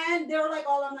 And they were like,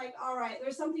 I'm like, all right,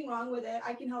 there's something wrong with it.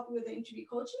 I can help you with the interview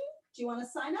coaching. Do you want to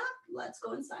sign up? Let's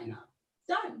go and sign up.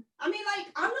 Done. I mean, like,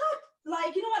 I'm not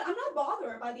like, you know what? I'm not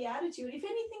bothered by the attitude. If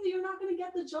anything, you're not going to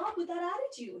get the job with that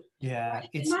attitude. Yeah. Right?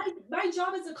 It's my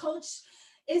job as a coach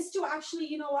is to actually,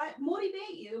 you know what,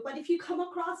 motivate you. But if you come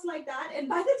across like that, and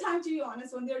by the time, to be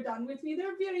honest, when they're done with me,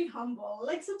 they're very humble.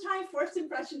 Like sometimes first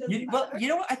impression doesn't matter. Well, you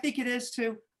know what I think it is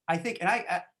too? I think, and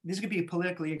I this is gonna be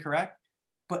politically incorrect,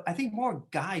 but I think more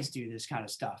guys do this kind of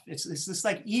stuff. It's this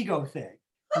like ego thing,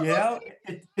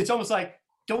 it's almost like,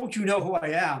 don't you know who I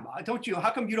am? Don't you? How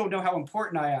come you don't know how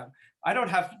important I am? I don't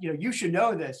have, you should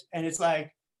know this. And it's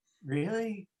like,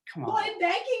 really? Come on. Well, in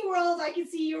banking world, I can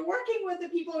see you're working with the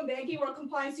people in banking world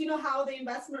compliance. You know how the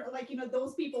investment, like,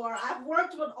 those people are. I've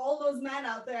worked with all those men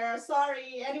out there.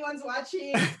 Sorry, anyone's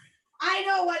watching. I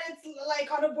know what it's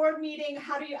like on a board meeting.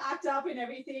 How do you act up and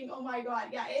everything? Oh my God.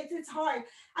 Yeah, it's hard.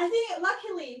 I think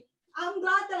luckily, I'm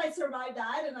glad that I survived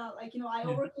that. And I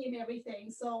overcame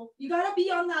everything. So you got to be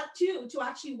on that too, to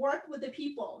actually work with the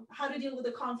people, how to deal with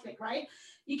the conflict, right?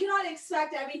 You cannot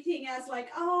expect everything as like,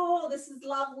 oh, this is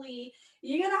lovely.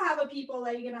 You're going to have a people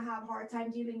that you're going to have a hard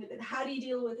time dealing with it. How do you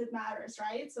deal with it matters,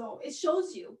 right? So it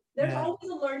shows you. There's always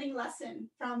a learning lesson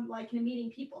from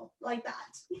meeting people like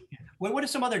that. What are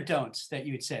some other don'ts that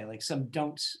you would say, like some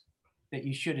don'ts that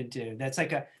you shouldn't do? That's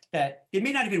like that they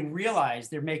may not even realize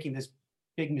they're making this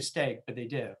big mistake, but they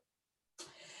do.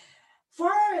 For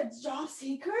job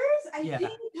seekers, I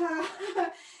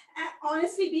think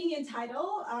honestly, being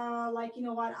entitled,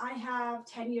 I have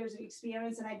 10 years of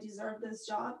experience and I deserve this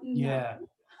job. Yeah.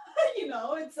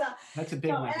 No. It's that's a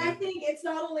big one. And I think it's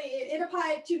not only it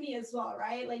applied to me as well,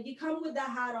 right? Like you come with that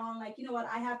hat on, like,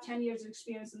 I have 10 years of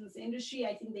experience in this industry.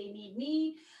 I think they need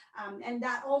me. And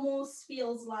that almost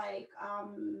feels like,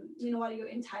 you're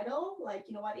entitled, like,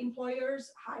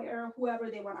 employers hire whoever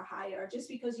they want to hire just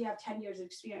because you have 10 years of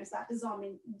experience. That does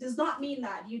not mean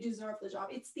that you deserve the job.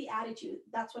 It's the attitude.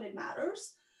 That's what it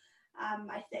matters.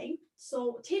 I think.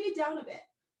 So take it down a bit.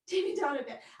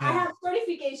 Yeah. I have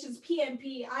certifications,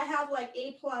 PMP. I have like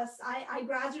A+. I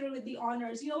graduated with the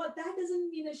honors. You know what? That doesn't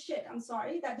mean a shit. I'm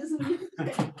sorry. That doesn't mean a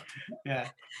shit. Yeah.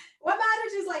 What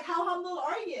matters is like, how humble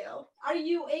are you? Are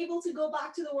you able to go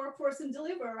back to the workforce and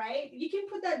deliver, right? You can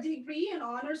put that degree and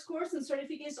honors course and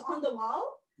certificates on the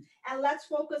wall, and let's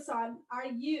focus on, are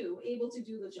you able to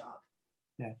do the job?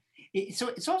 Yeah. So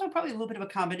it's also probably a little bit of a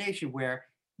combination where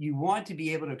you want to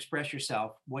be able to express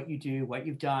yourself, what you do, what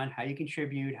you've done, how you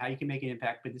contribute, how you can make an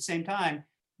impact, but at the same time,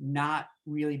 not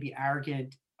really be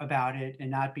arrogant about it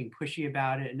and not being pushy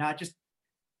about it and not just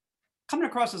coming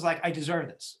across as like, I deserve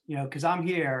this, because I'm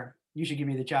here, you should give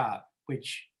me the job,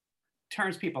 which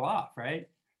turns people off, right?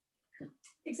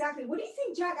 Exactly. What do you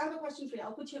think, Jack? I have a question for you.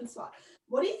 I'll put you on the spot.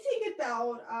 What do you think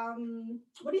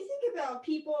about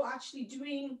people actually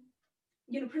doing,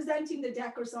 presenting the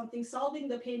deck or something, solving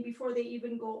the pain before they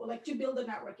even go, like, to build the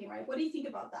networking, right? What do you think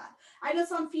about that? I know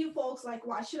some few folks like,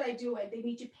 why should I do it? They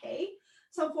need to pay.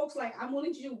 Some folks like, I'm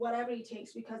willing to do whatever it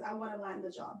takes because I want to land the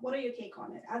job. What are your take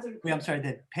on it as a recruiter? Wait, I'm sorry,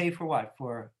 that pay for what?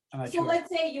 I'm not So sure. let's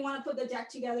say you want to put the deck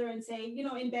together and say,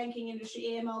 in banking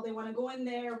industry, AML, they want to go in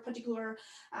there, particular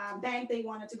bank, they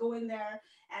wanted to go in there.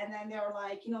 And then they're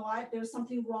like, you know what, there's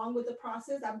something wrong with the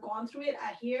process. I've gone through it.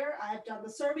 I've done the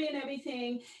survey and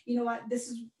everything. You know what, this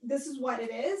is what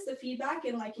it is, the feedback.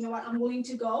 And like, you know what, I'm willing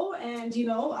to go and,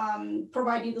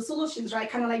 provide you the solutions, right?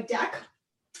 Kind of like deck.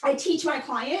 I teach my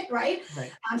client, right?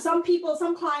 Some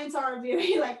clients are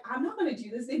very like, I'm not going to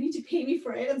do this. They need to pay me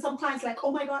for it. And some clients like,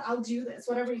 oh my God, I'll do this,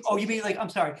 whatever. Oh, you mean like, I'm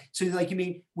sorry. So like, you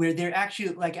mean where they're actually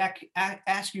like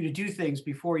ask you to do things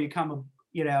before you come,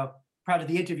 part of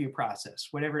the interview process,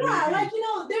 whatever it is. Yeah, like,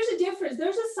 there's a difference.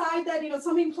 There's a side that,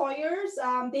 some employers,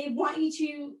 they want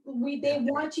you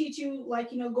to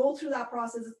like, go through that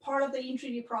process as part of the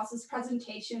interview process,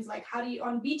 presentations, like how do you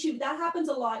on B2B, that happens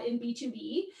a lot in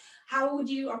B2B. How would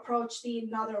you approach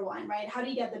another one, right? How do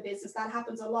you get the business? That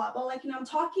happens a lot. But like, I'm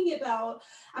talking about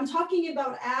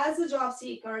as a job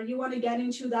seeker, you want to get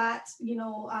into that,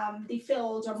 the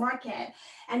field or market,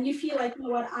 and you feel like, you know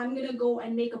what, I'm going to go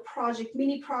and make a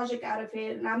mini project out of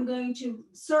it. And I'm going to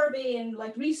survey and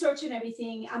like research and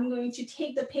everything. I'm going to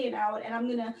take the pain out and I'm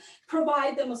going to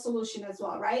provide them a solution as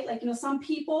well, right? Like, some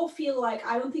people feel like,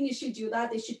 I don't think you should do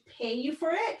that. They should pay you for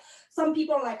it. Some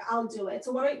people are like, I'll do it.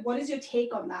 So what is your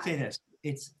take on that? Say this.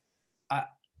 It's a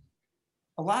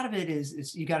lot of it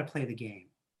is you got to play the game,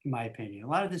 in my opinion. A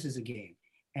lot of this is a game.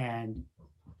 And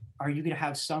are you going to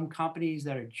have some companies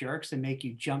that are jerks and make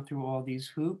you jump through all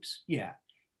these hoops? Yeah.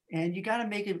 And you got to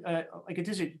make it like a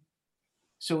decision.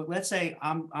 So let's say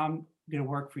I'm going to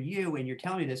work for you and you're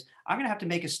telling me this, I'm going to have to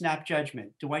make a snap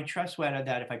judgment. Do I trust Sweta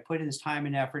that if I put in this time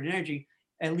and effort and energy,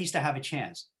 at least I have a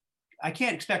chance? I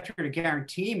can't expect her to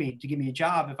guarantee me to give me a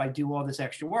job if I do all this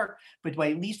extra work, but do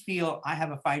I at least feel I have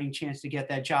a fighting chance to get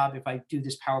that job if I do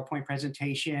this PowerPoint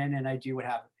presentation and I do what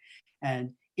have you?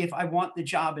 And if I want the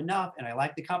job enough and I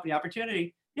like the company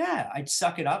opportunity, yeah, I'd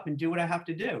suck it up and do what I have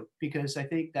to do because I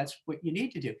think that's what you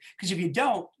need to do. Because if you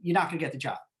don't, you're not going to get the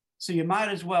job. So you might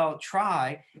as well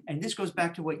try. And this goes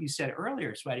back to what you said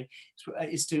earlier, Sweti,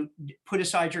 is to put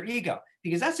aside your ego,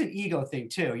 because that's an ego thing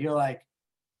too. You're like,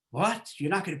 what? You're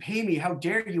not going to pay me? How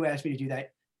dare you ask me to do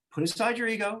that? Put aside your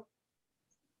ego.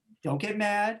 Don't get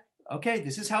mad. Okay,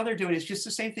 this is how they're doing it. It's just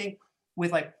the same thing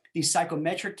with like these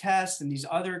psychometric tests and these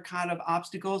other kind of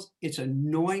obstacles. It's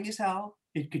annoying as hell.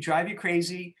 It could drive you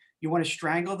crazy. You want to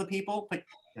strangle the people, but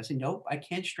I say, nope, I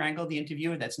can't strangle the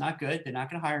interviewer. That's not good. They're not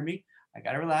going to hire me. I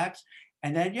got to relax.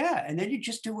 And then, and then you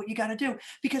just do what you got to do.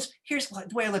 Because here's the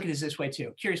way I look at it is this way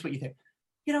too. Curious what you think.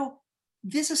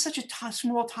 This is such a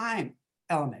small time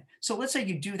element. So let's say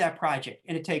you do that project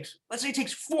and let's say it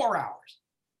takes 4 hours.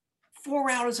 4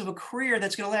 hours of a career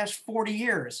that's going to last 40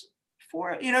 years.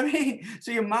 You know what I mean?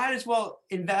 So you might as well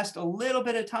invest a little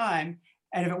bit of time.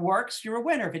 And if it works, you're a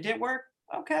winner. If it didn't work,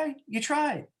 okay, you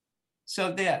tried.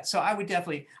 So I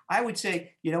would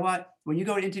say, you know what? When you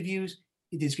go to interviews,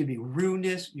 there's going to be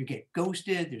rudeness. You get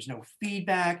ghosted. There's no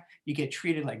feedback. You get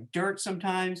treated like dirt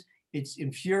sometimes. It's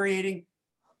infuriating,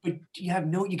 but you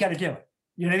got to do it.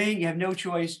 You know what I mean? You have no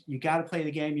choice. You got to play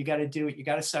the game. You got to do it. You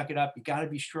got to suck it up. You got to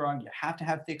be strong. You have to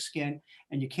have thick skin,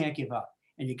 and you can't give up.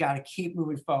 And you got to keep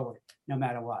moving forward no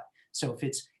matter what. So if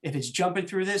it's jumping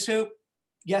through this hoop,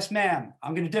 yes, ma'am,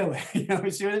 I'm going to do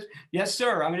it. Yes,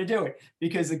 sir, I'm going to do it,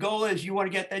 because the goal is you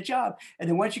want to get that job. And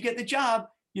then once you get the job,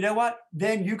 you know what?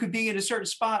 Then you could be in a certain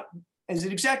spot as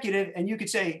an executive, and you could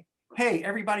say, hey,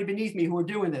 everybody beneath me who are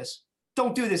doing this,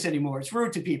 don't do this anymore. It's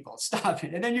rude to people. Stop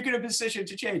it. And then you're in a position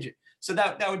to change it. So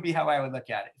that would be how I would look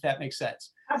at it, if that makes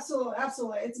sense.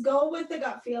 Absolutely. It's go with the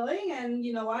gut feeling, and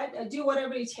you know what? Do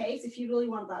whatever it takes if you really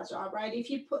want that job, right? If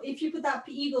you put that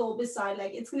ego beside,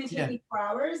 like, it's going to take me 4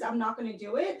 hours, I'm not going to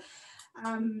do it.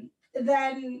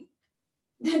 Then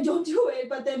don't do it,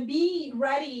 but then be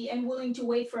ready and willing to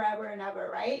wait forever and ever,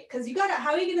 right? Because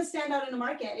how are you going to stand out in the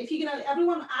market? If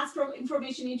everyone asks for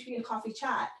information interview and coffee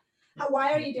chat,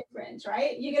 why are you different,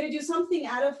 right? You got to do something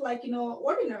out of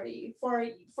ordinary for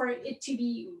it to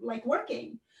be like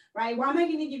working, right? Why am I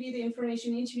going to give you the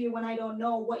information interview when I don't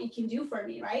know what you can do for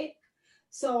me, right?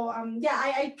 So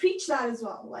I preach that as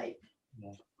well.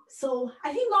 So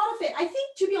I think a lot of it,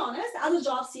 to be honest, as a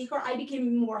job seeker, I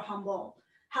became more humble.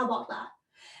 How about that?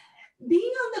 being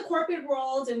on the corporate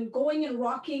world and going and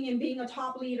rocking and being a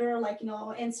top leader, like,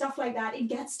 and stuff like that, it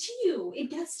gets to you.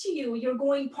 It gets to you. You're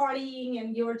going partying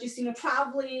and you're just,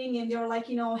 traveling and you're like,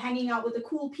 hanging out with the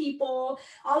cool people.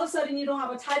 All of a sudden you don't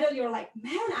have a title. You're like,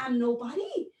 man, I'm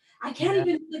nobody. I can't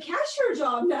even do the cashier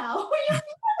job now. You feel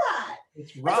that?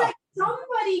 It's rough. It's like,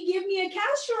 somebody give me a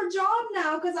cashier job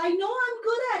now because I know I'm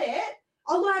good at it.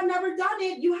 Although I've never done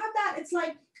it. You have that. It's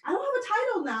like, I don't have a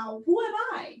title now. Who am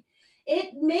I?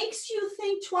 It makes you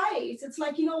think twice. It's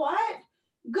like, you know what?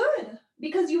 Good.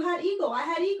 Because you had ego. I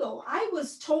had ego. I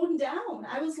was toned down.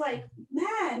 I was like,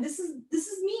 man, this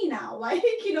is me now. Like,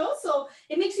 so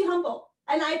it makes you humble.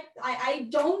 And I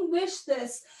don't wish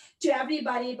this to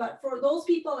everybody, but for those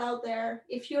people out there,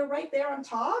 if you're right there on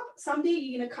top, someday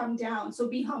you're going to come down. So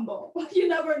be humble. You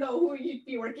never know who you'd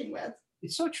be working with.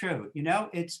 It's so true.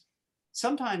 It's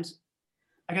sometimes,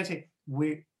 I gotta say,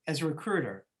 as a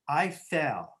recruiter, I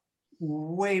fail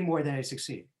way more than I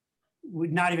succeed.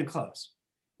 Not even close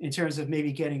in terms of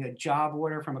maybe getting a job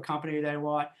order from a company that I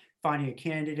want, finding a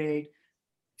candidate,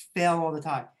 fail all the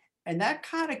time. And that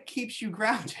kind of keeps you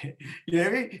grounded, you know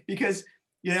what I mean? Because,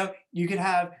 you could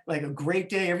have like a great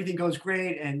day, everything goes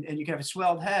great, and you can have a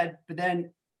swelled head, but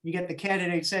then you get the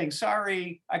candidate saying,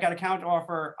 sorry, I got a counter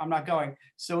offer, I'm not going.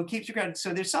 So it keeps you grounded.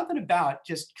 So there's something about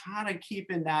just kind of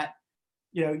keeping that,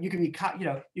 you can be,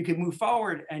 you can move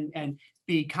forward and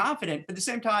be confident, but at the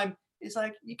same time, it's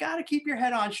like, you got to keep your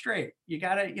head on straight. You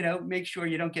got to, make sure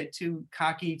you don't get too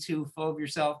cocky, too full of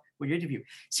yourself when you interview.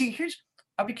 See,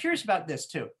 I'll be curious about this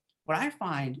too. What I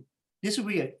find, this would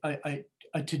be a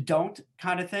to don't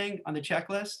kind of thing on the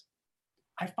checklist.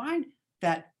 I find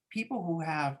that people who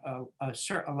have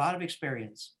a lot of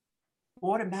experience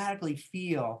automatically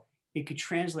feel it could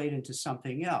translate into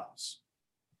something else.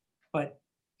 But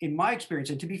in my experience,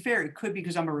 and to be fair, it could be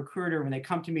because I'm a recruiter. When they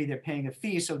come to me, they're paying a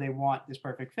fee, so they want this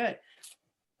perfect fit.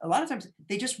 A lot of times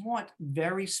they just want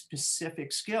very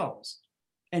specific skills,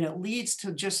 and it leads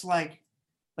to just like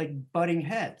butting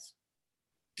heads.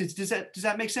 Does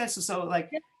that make sense? And so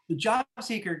the job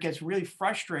seeker gets really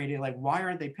frustrated, like, why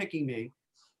aren't they picking me?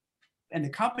 And the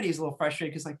company is a little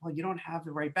frustrated because, well, you don't have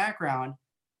the right background,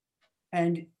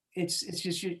 and it's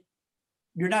just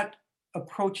you're not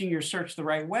approaching your search the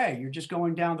right way. You're just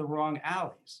going down the wrong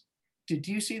alleys. Do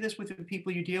you see this with the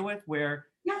people you deal with? Where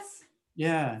yes.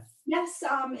 Yeah. Yes,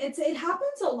 it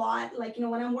happens a lot. Like,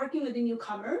 when I'm working with the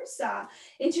newcomers,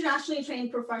 internationally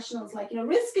trained professionals,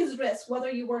 risk is risk, whether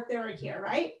you work there or here,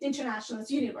 right? International is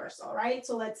universal, right?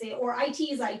 So let's say, or IT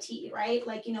is IT, right?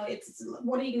 It's,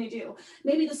 what are you going to do?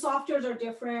 Maybe the softwares are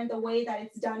different. The way that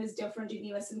it's done is different in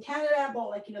US and Canada.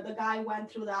 But the guy went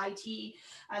through the IT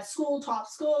school, top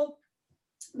school.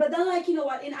 But then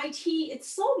in IT,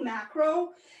 it's so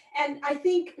macro. And I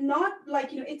think not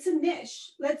it's a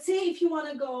niche. Let's say if you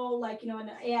want to go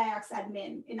an AIX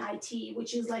admin in IT,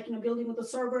 which is building with the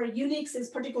server, Unix is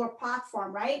particular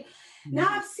platform, right? Mm-hmm. Now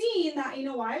I've seen that,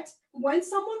 when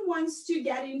someone wants to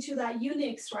get into that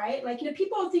Unix, right?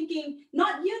 People are thinking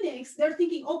not Unix, they're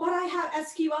thinking, oh, but I have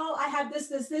SQL, I have this,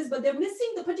 but they're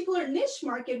missing the particular niche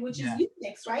market, which is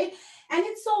Unix, right? And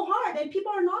it's so hard, and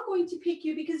people are not going to pick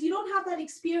you because you don't have that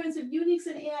experience of Unix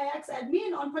and AIX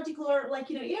admin on particular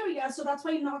area. So that's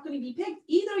why you're not going to be picked.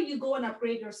 Either you go and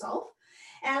upgrade yourself.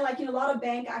 And a lot of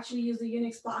banks actually use the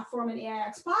Unix platform and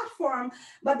AIX platform.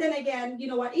 But then again,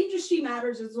 industry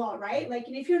matters as well, right?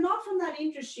 If you're not from that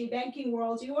industry, banking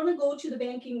world, you want to go to the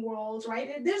banking world,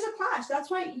 right? There's a clash.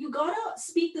 That's why you got to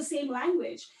speak the same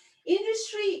language.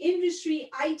 Industry,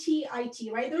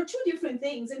 IT, right? There are two different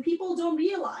things, and people don't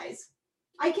realize.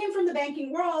 I came from the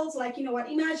banking world,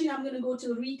 imagine I'm going to go to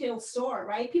the retail store,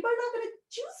 right? People are not going to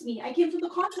choose me. I came from the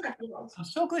contract world. I'm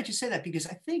so glad you say that, because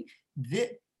I think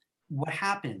that what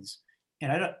happens,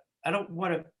 and I don't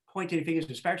want to point any fingers,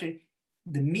 especially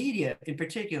the media in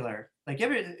particular,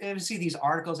 ever see these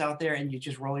articles out there and you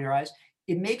just roll your eyes?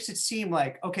 It makes it seem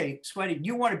like, okay, Sweaty,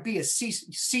 you want to be a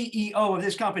CEO of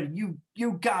this company.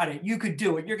 You got it. You could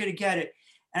do it. You're going to get it.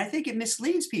 And I think it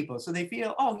misleads people. So they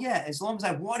feel, oh yeah, as long as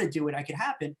I want to do it, I can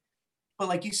happen. But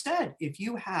like you said, if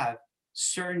you have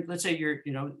certain, let's say you're,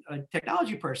 a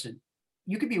technology person,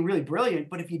 you could be really brilliant,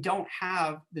 but if you don't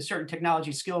have the certain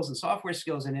technology skills and software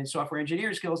skills and then software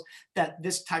engineering skills that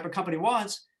this type of company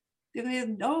wants, they're going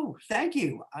to, no, thank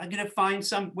you. We're going to find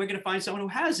someone who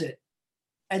has it.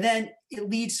 And then it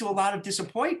leads to a lot of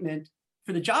disappointment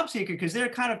for the job seeker, because they're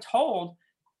kind of told,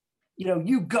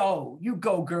 you go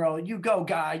girl, you go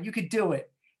guy, you could do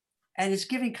it. And it's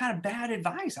giving kind of bad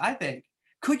advice, I think.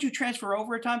 Could you transfer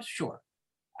over at times? Sure,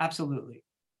 absolutely.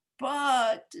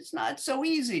 But it's not so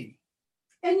easy.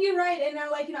 And you're right. And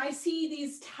I I see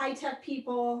these high tech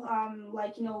people,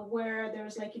 where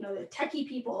there's the techie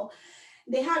people,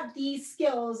 they have these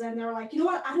skills and they're like, you know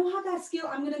what, I don't have that skill.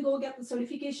 I'm going to go get the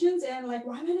certifications and like,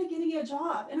 why am I not getting a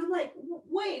job? And I'm like,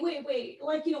 wait.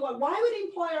 Like, you know what, why would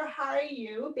employer hire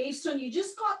you based on you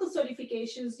just got the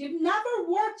certifications? You've never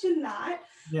worked in that.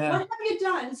 Yeah. What have you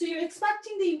done? So you're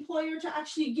expecting the employer to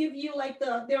actually give you like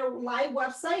their live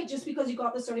website just because you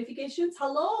got the certifications?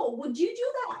 Hello, would you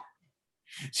do that?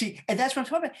 See, and that's what I'm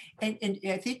talking about. And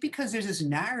I think because there's this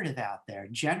narrative out there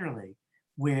generally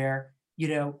where,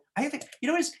 I think,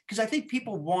 because I think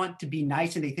people want to be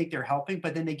nice and they think they're helping,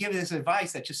 but then they give this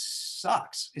advice that just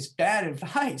sucks. It's bad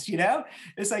advice,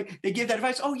 It's like they give that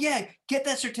advice, oh yeah, get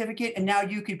that certificate and now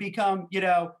you could become, you're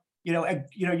going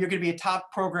to be a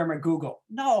top programmer at Google.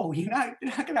 No, they're not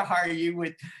going to hire you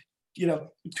with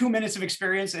 2 minutes of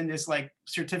experience and this like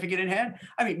certificate in hand.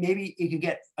 I mean, maybe you could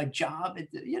get a job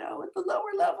at the, at the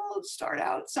lower level and start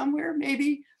out somewhere,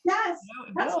 maybe. Yes,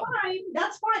 that's fine.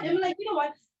 That's fine. I mean, like, you know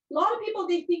what? A lot of people,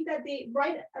 they think that they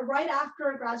right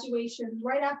after graduation,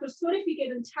 right after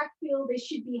certificate in tech field, they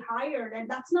should be hired. And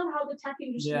that's not how the tech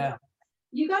industry works.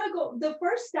 You got to go. The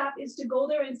first step is to go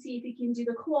there and see if you can do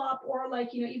the co-op or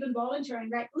like, even volunteering,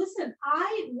 right? Listen,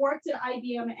 I worked at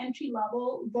IBM entry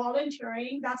level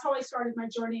volunteering. That's how I started my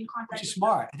journey in contact. Which is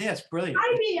smart. I think that's brilliant.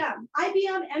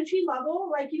 IBM entry level,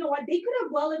 like, you know what? They could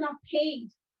have well enough paid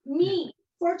me,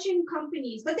 Fortune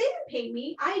companies, but they didn't pay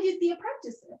me. I did the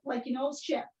apprenticeship, like,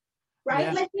 ship, right?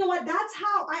 Yeah. Like, you know what? That's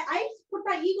how I put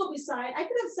my ego beside. I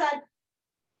could have said,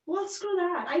 well, screw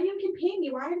that. IBM can pay me.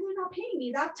 Why are they not paying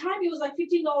me? That time it was like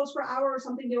 $15 per hour or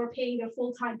something. They were paying their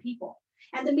full-time people.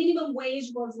 And the minimum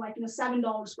wage was like,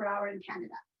 $7 per hour in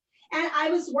Canada. And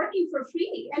I was working for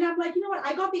free. And I'm like, you know what?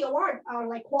 I got the award,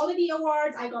 like quality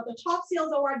awards. I got the top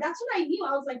sales award. That's when I knew.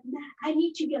 I was like, nah, I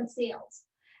need to be on sales.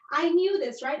 I knew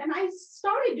this, right? And I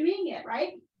started doing it,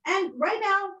 right? And right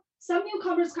now, some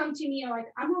newcomers come to me and are like,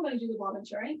 I'm not going to do the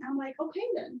volunteering. I'm like, okay,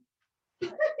 then. You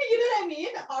know what I mean?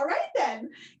 All right, then.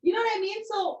 You know what I mean?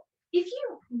 So if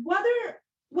you, what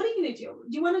are you going to do?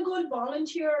 Do you want to go and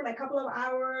volunteer like a couple of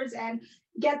hours and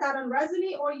get that on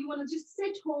resume? Or you want to just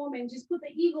sit home and just put the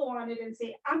ego on it and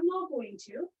say, I'm not going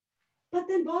to. But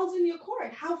then ball's in your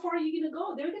court. How far are you going to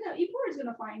go? Employer's going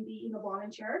to find the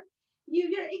volunteer. You're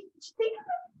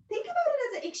think about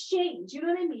it as an exchange. You know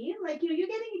what I mean? Like, you're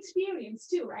getting experience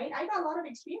too, right? I got a lot of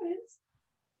experience.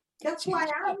 That's why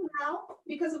I am now,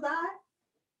 because of that.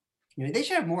 They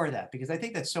should have more of that, because I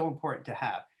think that's so important to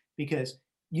have, because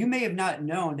you may have not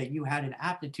known that you had an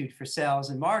aptitude for sales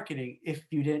and marketing if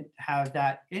you didn't have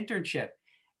that internship.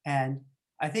 And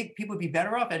I think people would be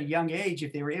better off at a young age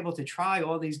if they were able to try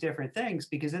all these different things,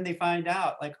 because then they find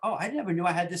out like, oh, I never knew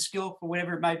I had this skill for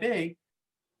whatever it might be.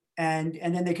 And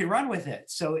then they could run with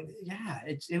it. So yeah,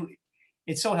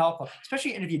 it's so helpful,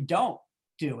 especially, and if you don't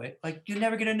do it, like, you're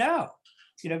never going to know.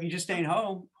 If you're just staying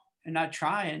home and not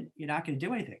trying, you're not going to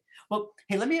do anything. Well,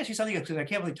 hey, let me ask you something, because I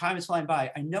can't believe time is flying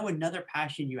by. I know another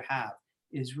passion you have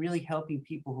is really helping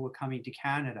people who are coming to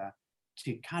Canada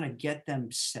to kind of get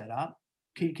them set up.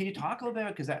 Can you talk a little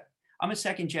bit? Because I'm a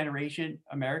second generation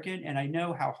American, and I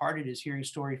know how hard it is hearing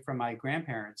stories from my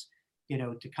grandparents,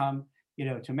 to come,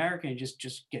 to America and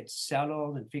just get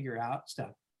settled and figure out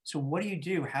stuff. So what do you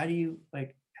do? How do you,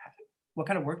 like, what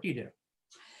kind of work do you do?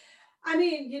 I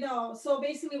mean, so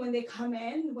basically when they come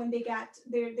in, when they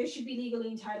they should be legally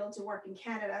entitled to work in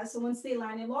Canada. So once they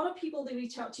land in, a lot of people, they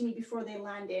reach out to me before they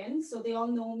land in. So they all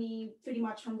know me pretty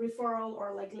much from referral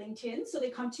or like LinkedIn. So they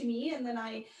come to me, and then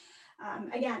I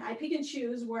pick and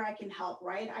choose where I can help,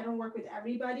 right? I don't work with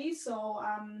everybody. So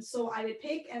I would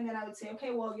pick, and then I would say,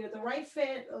 okay, well, you're the right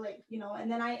fit, like,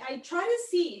 and then I try to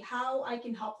see how I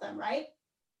can help them, right?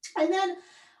 And then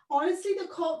honestly, the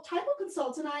type of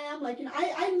consultant I am, like,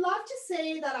 I love to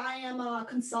say that I am a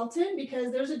consultant,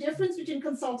 because there's a difference between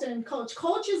consultant and coach.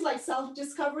 Coach is like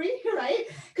self-discovery, right?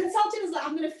 Consultant is like,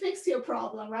 I'm going to fix your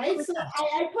problem, right? So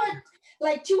I put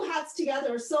like two hats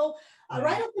together. So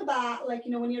right off the bat, like,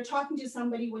 when you're talking to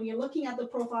somebody, when you're looking at the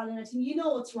profile and everything,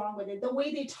 what's wrong with it. The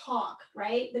way they talk,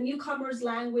 right? The newcomers'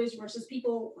 language versus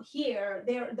people here,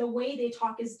 the way they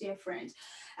talk is different.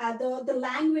 The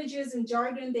languages and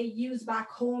jargon they use back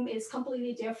home is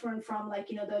completely different from, like,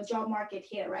 the job market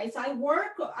here, right? So I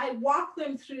walk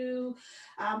them through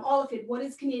all of it. What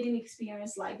is Canadian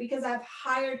experience like? Because I've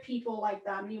hired people like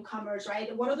them, newcomers,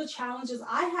 right? What are the challenges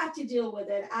I have to deal with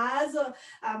it as a,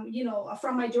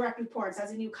 from my direct reports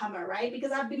as a newcomer, right?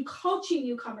 Because I've been coaching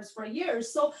newcomers for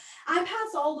years. So I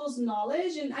pass all those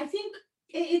knowledge, and I think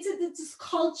it's this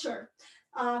culture.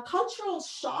 cultural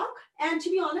shock. And to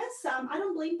be honest, I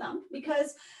don't blame them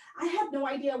because I had no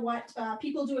idea what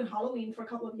people do in Halloween for a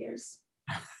couple of years.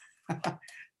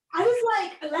 I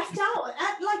was like left out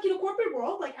at like, corporate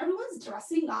world, like everyone's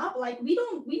dressing up. Like we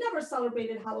never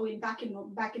celebrated Halloween back in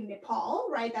Nepal,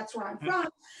 right? That's where I'm from.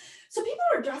 So people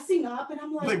are dressing up and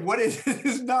I'm like what is this?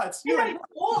 Is nuts. And like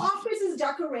all office is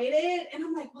decorated and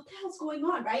I'm like, what the hell's going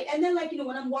on, right? And then like,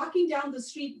 when I'm walking down the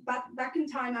street, back in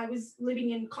time, I was living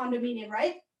in condominium,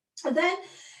 right? And then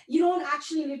you don't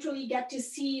actually literally get to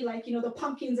see like, the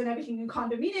pumpkins and everything in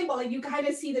condominium, but like you kind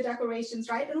of see the decorations,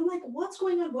 right? And I'm like, what's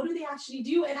going on? What do they actually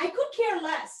do? And I could care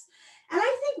less. And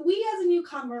I think we as a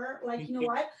newcomer, like, you know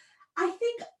what? I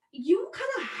think you kind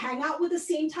of hang out with the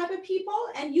same type of people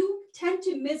and you tend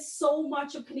to miss so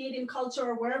much of Canadian culture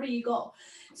or wherever you go.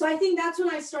 So I think that's when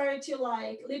I started to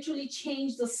like literally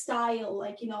change the style.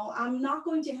 Like, I'm not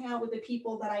going to hang out with the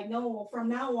people that I know. From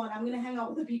now on, I'm going to hang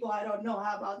out with the people I don't know.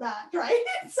 How about that? Right.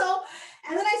 So,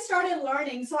 and then I started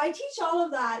learning. So I teach all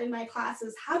of that in my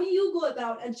classes. How do you go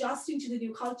about adjusting to the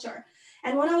new culture?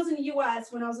 And when I was in the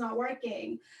US, when I was not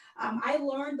working, I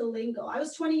learned the lingo. I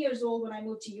was 20 years old when I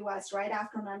moved to US right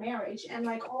after my marriage. And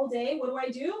like all day,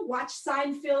 what do? Watch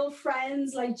Seinfeld,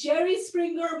 Friends, like Jerry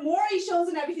Springer, Maury shows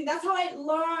and everything. That's how I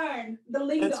learned the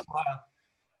lingo. That's wild.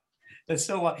 That's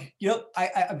so wild.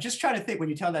 I'm just trying to think when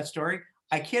you tell that story,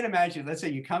 I can't imagine, let's say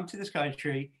you come to this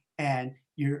country and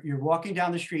you're walking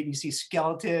down the street and you see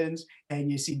skeletons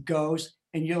and you see ghosts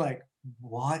and you're like,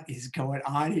 what is going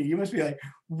on here? You must be like,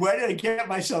 what did I get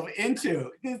myself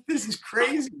into? This is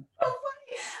crazy.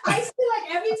 I feel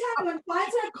like every time when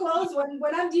clients are closed,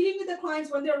 when I'm dealing with the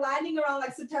clients, when they're landing around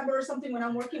like September or something, when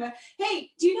I'm working with, hey,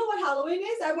 do you know what Halloween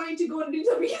is? I want you to go and do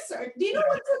the research. Do you know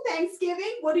what's a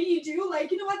Thanksgiving? What do you do?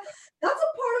 Like, you know what? That's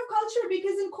a part of culture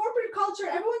because in corporate culture,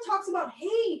 everyone talks about,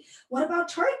 hey, what about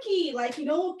turkey? Like,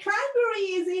 cranberry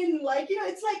is in, like,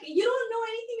 it's like, you don't know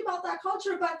anything about that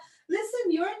culture, but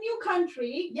listen, you're a new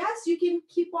country. Yes, you can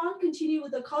continue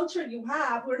with the culture you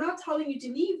have. We're not telling you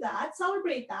to leave that,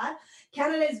 celebrate that.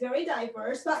 Canada is very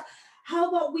diverse, but how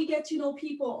about we get to know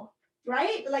people,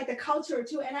 right? Like the culture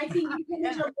too. And I think you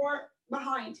can are more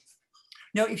behind.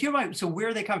 Now, if you mind, so where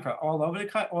do they come from? All over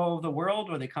the world,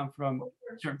 or they come from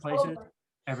certain places?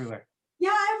 Everywhere. Yeah,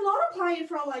 I have a lot of clients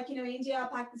from like, India,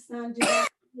 Pakistan,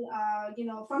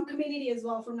 Dubai, from community as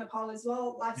well, from Nepal as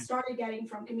well. I've started getting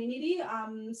from community.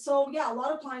 So yeah, a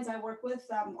lot of clients I work with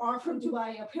are from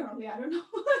Dubai, apparently, I don't know.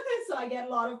 So I get a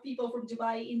lot of people from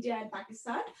Dubai, India, and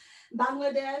Pakistan,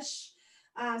 Bangladesh,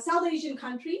 South Asian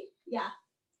country. Yeah.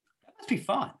 That must be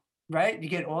fun, right? You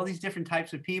get all these different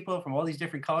types of people from all these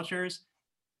different cultures.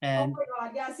 And oh my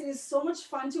God, yes, it is so much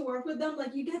fun to work with them.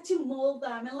 Like you get to mold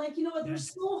them and like, they're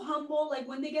so humble. Like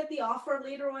when they get the offer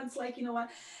later on, it's like,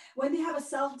 when they have a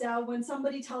self-doubt, when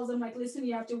somebody tells them like, listen,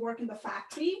 you have to work in the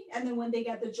factory. And then when they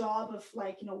get the job of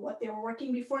like, what they were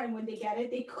working before, and when they get it,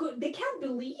 they can't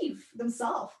believe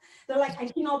themselves. They're like, I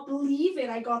cannot believe it.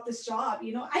 I got this job.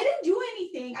 I didn't do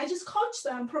anything. I just coached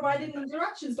them, provided them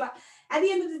directions. But at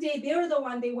the end of the day, they're the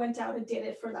one, they went out and did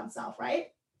it for themselves, right?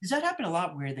 Does that happen a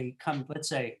lot where they come, let's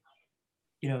say,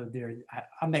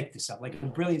 I'll make this up, like a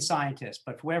brilliant scientist,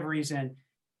 but for whatever reason,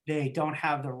 they don't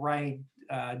have the right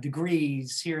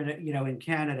degrees here in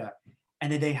Canada,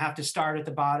 and then they have to start at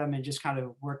the bottom and just kind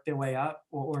of work their way up,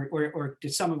 or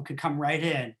some of them could come right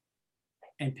in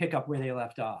and pick up where they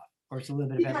left off? Or it's a little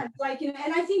bit of everything. Like, and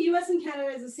I think US and Canada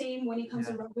is the same when it comes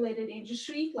to regulated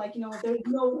industry. Like, there's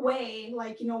no way,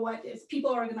 like, if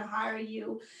people are going to hire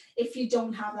you if you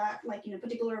don't have that, like,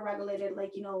 particular regulated,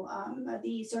 like,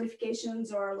 the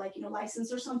certifications or like,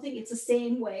 license or something. It's the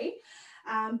same way.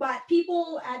 But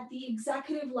people at the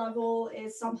executive level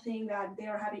is something that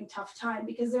they're having tough time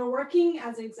because they're working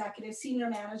as an executive senior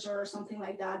manager or something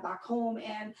like that back home.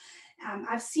 And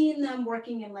I've seen them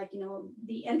working in like,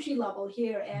 the entry level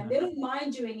here, and they don't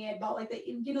mind doing it, but like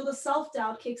the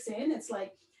self-doubt kicks in. It's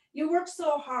like, you work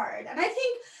so hard. And I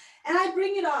think, and I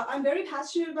bring it up, I'm very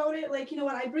passionate about it. Like,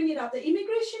 when I bring it up, the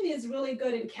immigration is really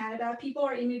good in Canada. People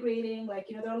are immigrating, like,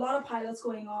 there are a lot of pilots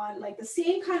going on, like the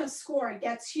same kind of score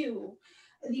gets you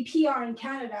the PR in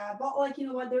Canada, but like,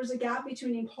 there's a gap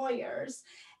between employers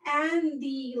and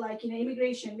the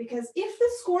immigration, because if the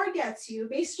score gets you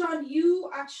based on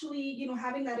you actually,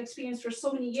 having that experience for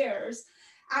so many years,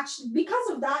 actually, because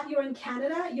of that, you're in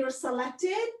Canada, you're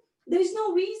selected, there's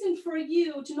no reason for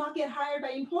you to not get hired by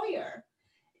employer.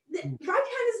 The right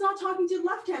hand is not talking to the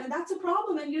left hand, and that's a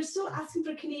problem. And you're still asking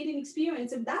for Canadian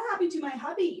experience. And that happened to my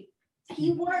hubby.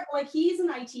 He worked, like, he's in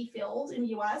IT field in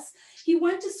US. He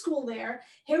went to school there.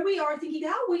 Here we are thinking,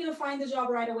 how are we going to find the job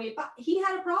right away? But he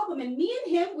had a problem. And me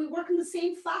and him, we work in the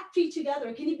same factory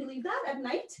together. Can you believe that? At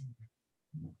night?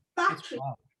 Factory.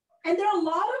 And there are a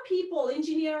lot of people,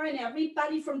 engineer and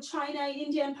everybody from China,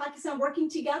 India, and Pakistan working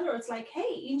together. It's like,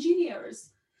 hey, engineers,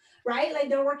 right? Like,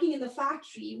 they're working in the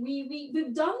factory.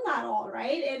 We've done that all,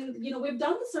 right? And, you know, we've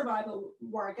done the survival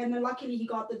work. And then luckily he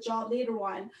got the job later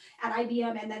on at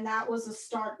IBM. And then that was a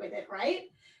start with it, right?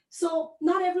 So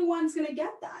not everyone's going to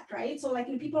get that, right? So, like,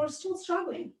 people are still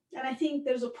struggling. And I think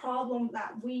there's a problem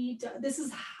that this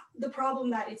is the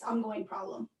problem, that it's ongoing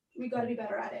problem. We got to be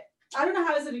better at it. I don't know,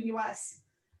 how is it in US?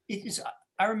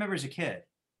 I remember as a kid,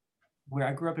 where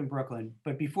I grew up in Brooklyn,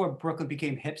 but before Brooklyn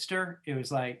became hipster, it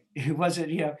was like, it wasn't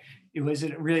a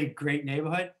really great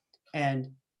neighborhood.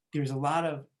 And there's a lot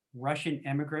of Russian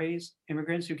immigrants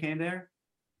who came there.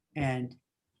 And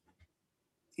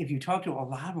if you talk to a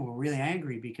lot of them, were really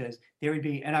angry because there would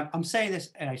be, and I'm saying this,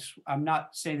 and I'm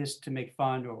not saying this to make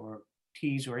fun or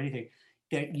tease or anything,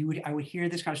 that I would hear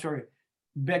this kind of story.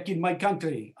 Back in my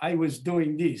country, I was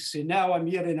doing this, and now I'm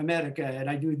here in America and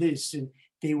I do this. And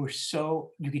they were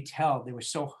you could tell they were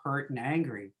so hurt and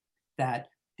angry that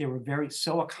they were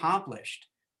so accomplished.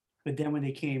 But then when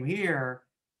they came here,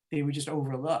 they were just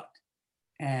overlooked.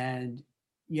 And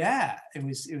yeah, it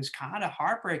was kind of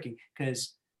heartbreaking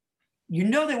because, you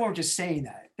know, they weren't just saying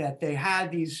that they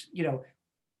had these, you know,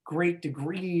 great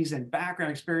degrees and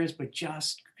background experience, but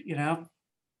just, you know,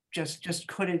 just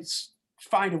couldn't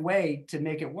find a way to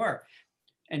make it work.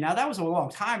 And now that was a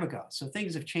long time ago, so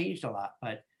things have changed a lot.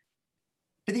 But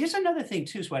here's another thing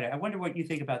too, Sweta. I wonder what you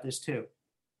think about this too.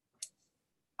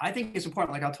 I think it's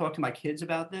important. Like, I'll talk to my kids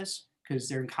about this because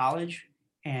they're in college,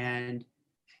 and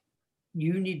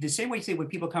you need, the same way you say when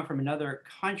people come from another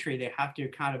country, they have to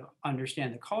kind of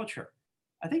understand the culture.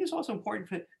 I think it's also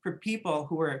important for people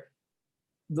who are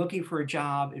looking for a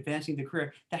job, advancing their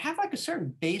career, to have like a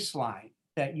certain baseline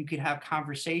that you could have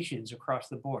conversations across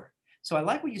the board. So I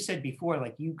like what you said before,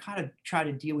 like, you kind of try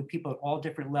to deal with people at all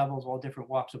different levels, all different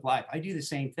walks of life. I do the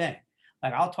same thing.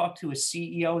 Like, I'll talk to a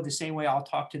CEO the same way I'll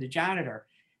talk to the janitor.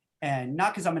 And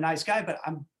not because I'm a nice guy, but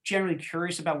I'm generally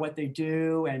curious about what they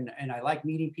do. And I like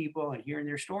meeting people and hearing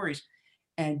their stories.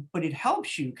 But it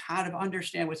helps you kind of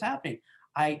understand what's happening.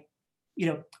 I'm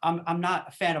not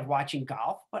a fan of watching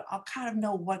golf, but I'll kind of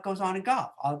know what goes on in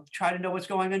golf. I'll try to know what's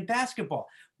going on in basketball,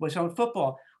 what's on in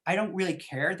football. I don't really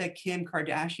care that Kim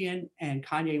Kardashian and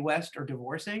Kanye West are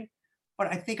divorcing, but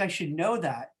I think I should know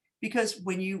that, because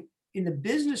in the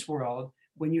business world,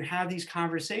 when you have these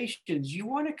conversations, you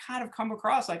want to kind of come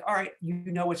across like, all right, you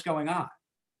know what's going on.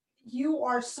 You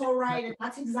are so right. And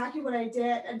that's exactly what I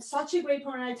did. And such a great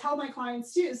point. And I tell my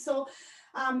clients too. So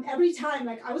every time,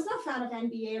 like, I was not a fan of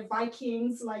NBA,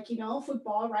 Vikings, like, you know,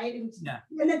 football, right? And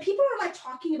then people are like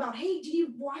talking about, hey, did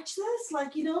you watch this?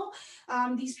 Like, you know,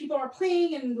 these people are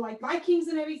playing and like Vikings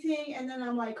and everything. And then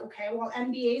I'm like, okay, well,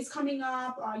 NBA is coming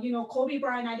up, you know, Kobe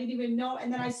Bryant, I didn't even know.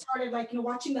 And then I started, like, you know,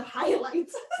 watching the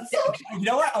highlights. So, you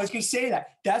know what? I was going to say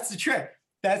that. That's the trick.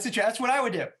 That's what I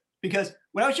would do. Because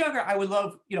when I was younger, I would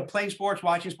love, you know, playing sports,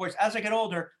 watching sports. As I get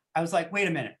older, I was like, wait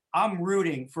a minute, I'm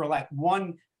rooting for like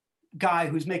one guy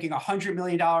who's making $100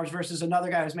 million versus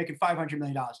another guy who's making $500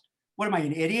 million. What am I,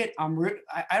 an idiot?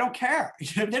 I don't care.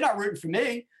 They're not rooting for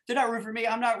me. They're not rooting for me.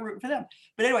 I'm not rooting for them.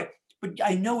 But anyway,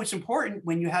 I know it's important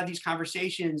when you have these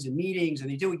conversations and meetings and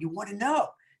they do it, you want to know.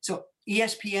 So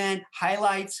ESPN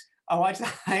highlights, I watch the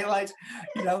highlights,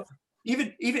 you know,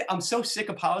 even I'm so sick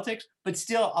of politics, but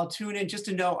still I'll tune in just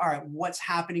to know, all right, what's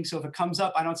happening. So if it comes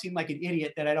up, I don't seem like an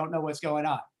idiot that I don't know what's going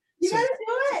on. You gotta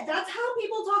do it. That's how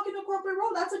people talk in the corporate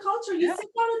world. That's a culture. You sit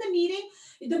down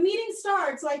in the meeting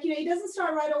starts, like, you know, it doesn't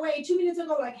start right away. 2 minutes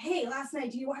ago, like, hey, last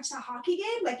night, do you watch the hockey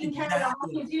game? Like, in Canada,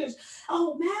 hockey is huge.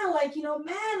 Oh man, like, you know,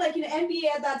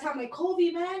 NBA at that time, like Kobe,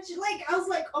 man. Like, I was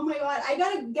like, oh my God, I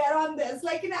gotta get on this.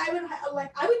 Like, you know,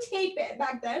 I would tape it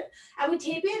back then. I would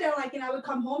tape it and like, and I would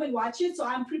come home and watch it. So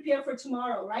I'm prepared for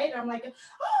tomorrow, right? I'm like,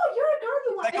 oh, you're a girl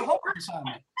who like a homework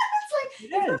assignment.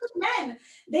 It's like men,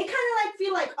 they kind of like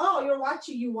feel like, oh,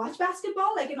 you watch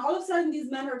basketball, like, and all of a sudden these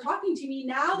men are talking to me.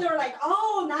 Now they're like,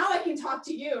 oh, now I can talk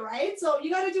to you, right? So you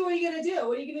got to do what you got to do.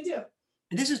 What are you going to do?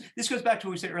 And this goes back to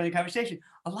what we said earlier in the conversation.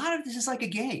 A lot of this is like a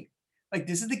game. Like,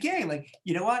 this is the game. Like,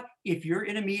 you know what? If you're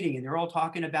in a meeting and they're all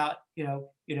talking about,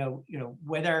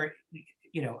 whether,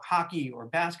 hockey or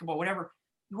basketball, whatever,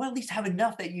 you want to at least have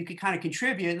enough that you could kind of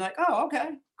contribute and like, oh, okay,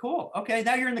 cool. Okay,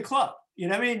 now you're in the club. You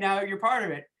know what I mean? Now you're part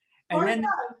of it. And then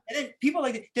people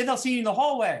then they'll see you in the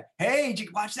hallway. Hey, did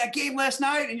you watch that game last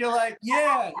night? And you're like,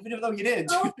 yeah, even though you didn't.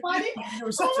 So funny.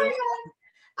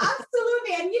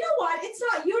 Absolutely. And you know what? It's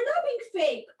not, you're not being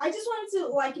fake. I just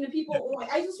wanted to people,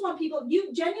 like, I just want people,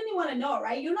 you genuinely want to know,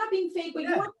 right? You're not being fake, but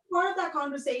you want part of that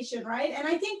conversation, right? And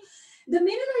I think the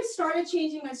minute I started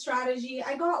changing my strategy,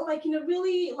 I got I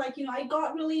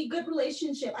got really good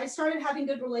relationship. I started having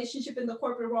good relationship in the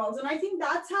corporate world. And I think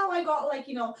that's how I got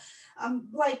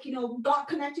got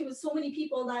connected with so many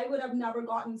people that I would have never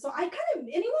gotten. So I kind of,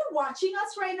 anyone watching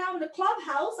us right now in the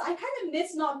Clubhouse, I kind of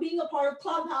miss not being a part of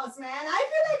Clubhouse, man. I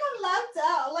feel like I'm left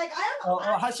out. Like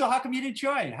I am. So how come you didn't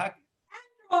join? Android.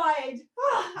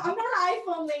 I'm not an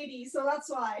iPhone lady, so that's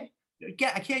why.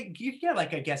 Yeah, I can't. You get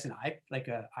like, I guess an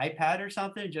iPad or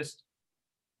something. Just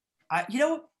I'm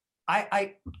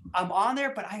on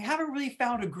there, but I haven't really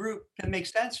found a group that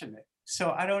makes sense for me.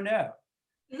 So I don't know.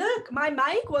 Look, my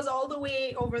mic was all the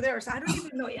way over there, so I don't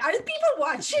even know. Are people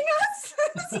watching us?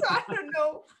 So I don't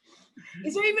know.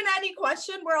 Is there even any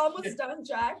question? We're almost done,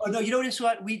 Jack. Oh no, you notice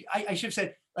what I should have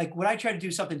said. Like when I try to do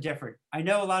something different, I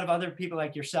know a lot of other people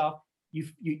like yourself.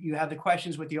 You have the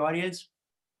questions with the audience.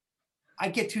 I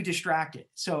get too distracted.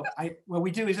 So what we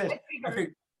do is that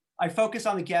I focus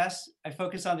on the guests.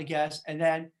 And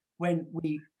then when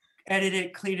we edit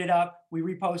it, clean it up, we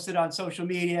repost it on social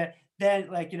media. Then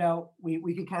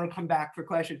we can kind of come back for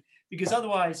questions, because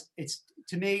otherwise it's,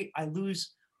 to me, I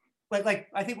lose. Like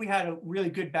I think we had a really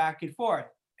good back and forth,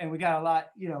 and we got a lot.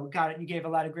 You gave a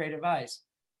lot of great advice.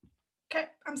 Okay,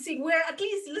 I'm seeing we're at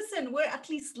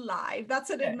least live. That's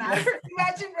what it matters.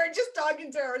 Imagine we're just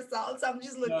talking to ourselves. I'm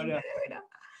just looking at it right now.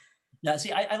 No,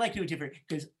 see, I like doing it different,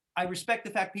 because I respect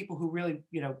the fact people who really,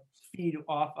 feed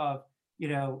off of,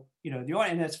 the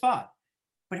audience, and that's fun.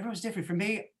 But everyone's different. For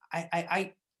me,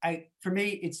 for me,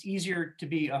 it's easier to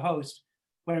be a host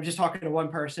when I'm just talking to one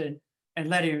person and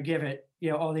letting her give it,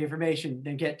 all the information,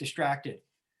 than get distracted.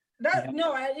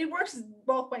 No, it works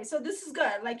both ways. So this is good.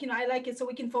 I like it, so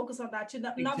we can focus on that too.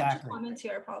 Not just comments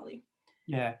here, probably.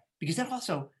 Yeah, because then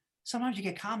also sometimes you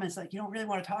get comments like you don't really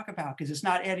want to talk about because it's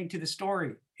not adding to the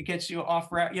story. It gets you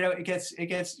off route. It gets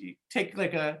you take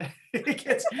like it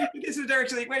gets the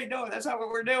direction like, wait, no, that's not what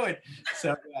we're doing.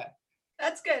 So yeah.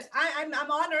 That's good. I'm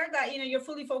honored that you're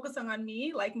fully focusing on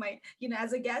me, like my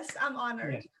as a guest. I'm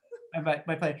honored. Yeah.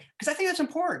 My play, because I think that's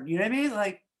important. You know what I mean?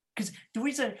 Like, because the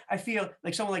reason I feel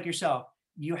like someone like yourself,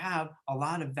 you have a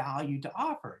lot of value to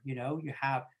offer. You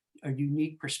have a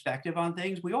unique perspective on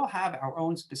things. We all have our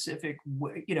own specific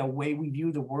way we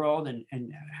view the world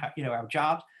and our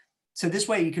jobs. So this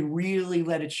way you can really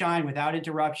let it shine without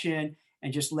interruption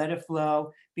and just let it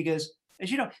flow. Because as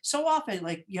you know, so often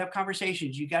like you have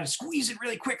conversations, you got to squeeze it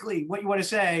really quickly what you want to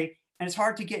say, and it's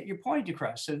hard to get your point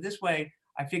across. So this way,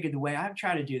 I figured the way I'm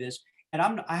trying to do this, and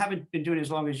I haven't been doing it as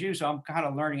long as you, so I'm kind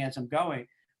of learning as I'm going.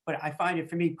 But I find it,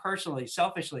 for me personally,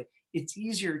 selfishly, it's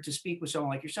easier to speak with someone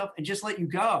like yourself and just let you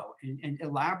go and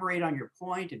elaborate on your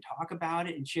point and talk about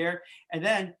it and share. And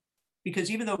then, because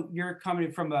even though you're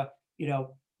coming from a,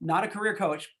 not a career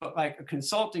coach, but like a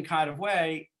consultant kind of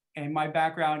way, and my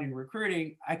background in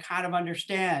recruiting, I kind of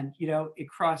understand, it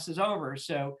crosses over.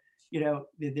 So,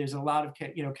 there's a lot of,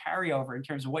 carryover in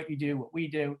terms of what you do, what we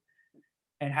do,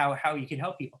 and how you can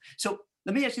help people. So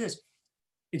let me ask you this.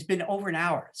 It's been over an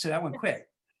hour, so that went quick.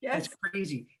 Yes. That's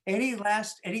crazy. Any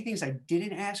things I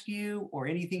didn't ask you, or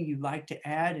anything you'd like to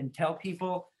add and tell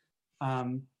people?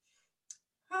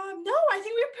 No, I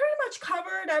think we've pretty much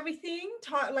covered everything.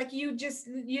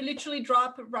 You literally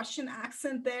drop a Russian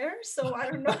accent there, so I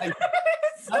don't know.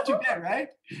 Not too bad, right?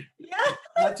 Yeah.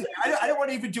 I don't want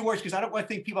to even do worse, because I don't want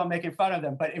to think people are making fun of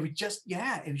them. But it was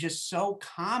just so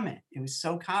common. It was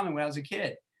so common when I was a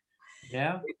kid.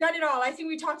 Yeah. We've done it all. I think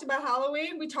we talked about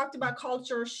Halloween. We talked about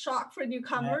culture shock for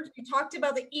newcomers. Yeah. We talked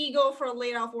about the ego for a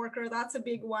laid off worker. That's a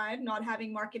big one. Not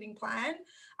having marketing plan.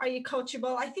 Are you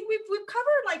coachable? I think we've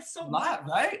covered like so much.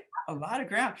 Right? A lot of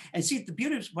ground. And see, the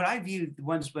beauty of what I view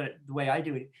the way I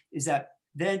do it is that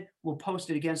then we'll post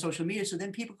it again on social media. So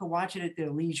then people can watch it at their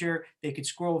leisure. They could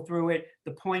scroll through it.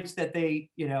 The points that they,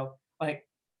 like,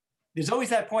 there's always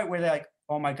that point where they're like,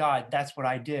 oh my God, that's what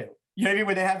I do. You know what I mean?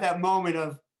 Where they have that moment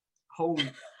of, oh,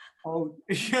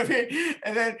 you know what I mean?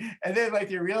 And then like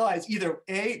they realize either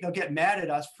A, they'll get mad at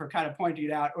us for kind of pointing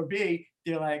it out, or B,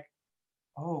 they're like,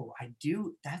 oh, I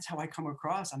do. That's how I come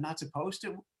across. I'm not supposed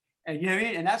to. And you know what I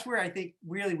mean? And that's where I think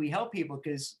really we help people,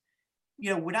 because,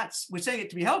 we're saying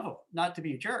it to be helpful, not to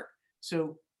be a jerk.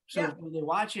 So when they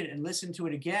watch it and listen to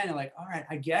it again, they're like, all right,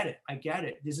 I get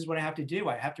it. This is what I have to do.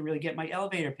 I have to really get my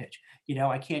elevator pitch.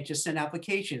 I can't just send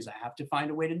applications. I have to find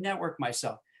a way to network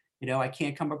myself. I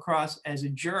can't come across as a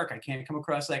jerk. I can't come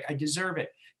across like I deserve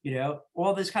it.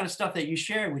 All this kind of stuff that you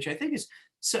share, which I think is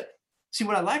so. See,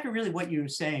 what I like, or really what you're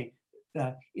saying,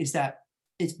 is that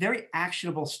it's very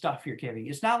actionable stuff you're giving.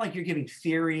 It's not like you're giving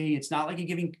theory. It's not like you're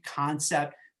giving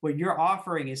concept. What you're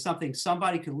offering is something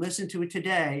somebody could listen to it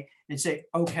today and say,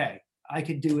 okay, I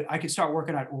could do it. I could start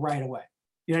working on it right away.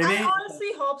 You know what I mean? I honestly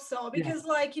hope so, because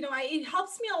it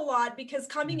helps me a lot, because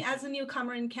coming as a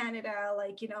newcomer in Canada,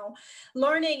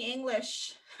 learning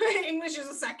English, English is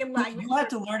a second language. You had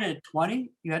to learn it at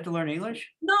 20? You had to learn English?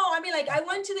 No, I mean, I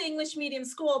went to the English medium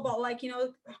school, but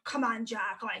come on,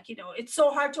 Jack, it's so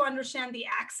hard to understand the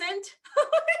accent.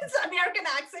 It's American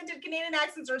accent and Canadian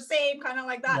accents are same, kind of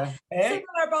like that. Yeah.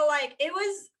 Similar, but it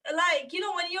was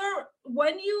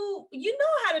when you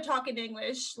know how to talk in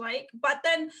English, but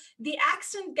then the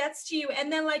accent gets to you,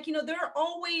 and then they're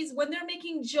always, when they're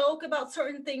making joke about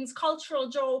certain things, cultural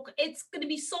joke, it's going to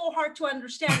be so hard to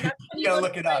understand. That's when you gotta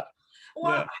look it up.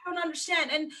 Well, yeah. I don't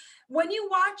understand. And when you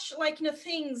watch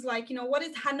things what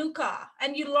is Hanukkah,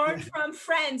 and you learn from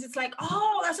friends, it's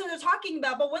oh, that's what they're talking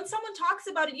about. But when someone talks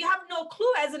about it, you have no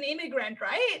clue as an immigrant,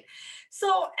 right?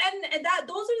 So, and that,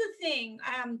 those are the thing.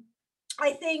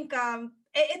 I think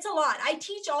it's a lot. I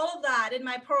teach all of that in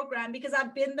my program because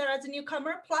I've been there as a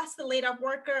newcomer, plus the laid up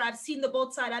worker. I've seen the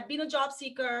both sides. I've been a job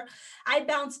seeker. I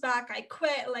bounced back. I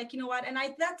quit. And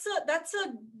that's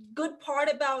a good part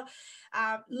about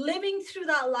living through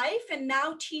that life, and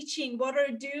now teaching what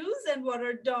are do's and what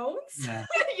are don'ts. Yeah.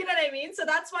 You know what I mean? So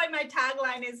that's why my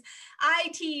tagline is, I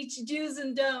teach do's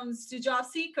and don'ts to job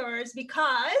seekers,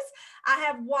 because I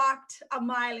have walked a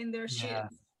mile in their shoes. Yeah.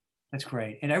 That's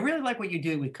great. And I really like what you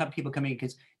do with people coming in,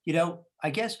 because, I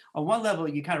guess on one level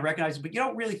you kind of recognize it, but you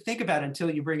don't really think about it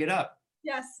until you bring it up.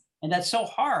 Yes. And that's so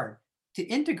hard to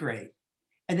integrate.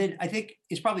 And then I think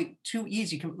it's probably too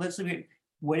easy. Let's look at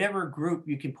whatever group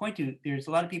you can point to. There's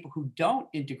a lot of people who don't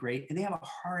integrate, and they have a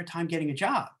harder time getting a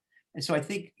job. And so I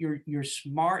think you're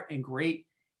smart and great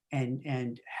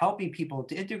and helping people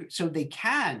to integrate so they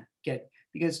can get,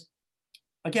 because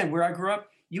again, where I grew up,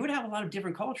 you would have a lot of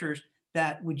different cultures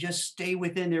that would just stay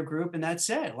within their group, and that's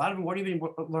it. A lot of them won't even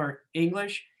learn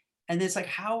English. And it's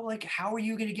how are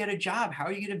you going to get a job? How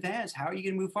are you going to advance? How are you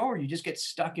going to move forward? You just get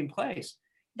stuck in place.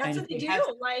 That's what they do.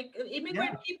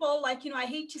 Immigrant people, I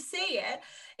hate to say it,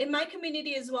 in my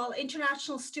community as well,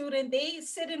 international student, they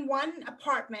sit in one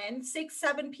apartment,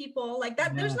 6-7 people that.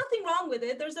 Yeah. There's nothing wrong with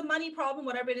it. There's a money problem,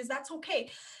 whatever it is, that's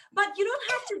okay. But you don't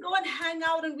have to go and hang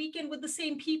out on weekend with the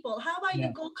same people. How about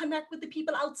you go connect with the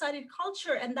people outside of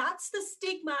culture? And that's the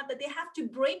stigma that they have to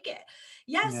break it.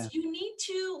 Yes, you need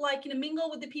to mingle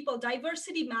with the people.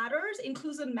 Diversity matters,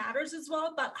 inclusion matters as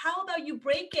well. But how about you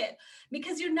break it?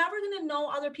 Because you're never going to know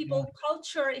other people's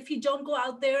culture if you don't go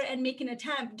out there and make an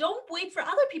attempt. Don't wait for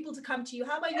other people to come to you.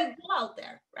 How about you go out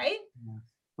there, right? Yeah.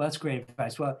 Well, that's great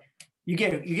advice. Well, you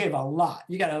gave a lot.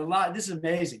 You got a lot. This is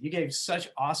amazing. You gave such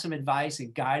awesome advice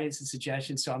and guidance and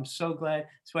suggestions. So I'm so glad,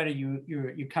 Sweta,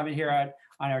 you're coming here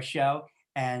on our show.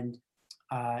 And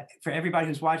for everybody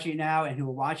who's watching it now and who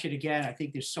will watch it again, I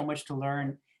think there's so much to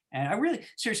learn. And I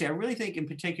really think in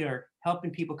particular,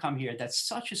 helping people come here, that's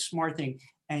such a smart thing.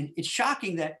 And it's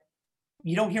shocking that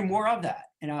you don't hear more of that.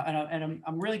 And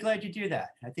I'm really glad you do that.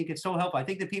 I think it's so helpful. I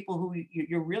think the people who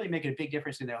you're really making a big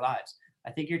difference in their lives.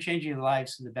 I think you're changing their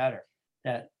lives for the better.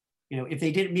 That, if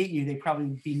they didn't meet you, they'd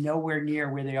probably be nowhere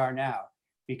near where they are now,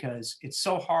 because it's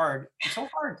so hard. It's so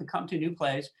hard to come to a new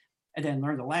place and then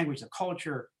learn the language, the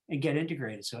culture, and get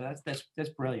integrated. So that's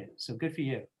brilliant. So good for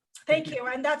you. Thank you.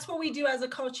 And that's what we do as a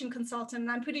coach and consultant.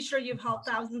 And I'm pretty sure you've helped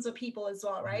thousands of people as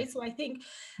well, right? So I think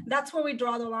that's where we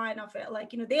draw the line of it.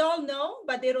 They all know,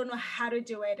 but they don't know how to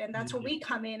do it. And that's where we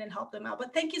come in and help them out.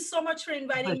 But thank you so much for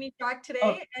inviting me back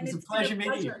today. And it's a pleasure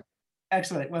meeting you.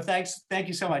 Excellent. Well, thanks. Thank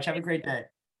you so much. Have a great day.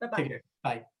 Bye-bye. Take care.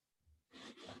 Bye.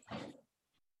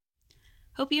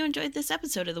 Hope you enjoyed this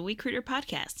episode of the WeCruiter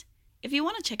podcast. If you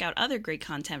want to check out other great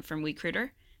content from WeCruiter,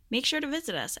 make sure to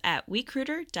visit us at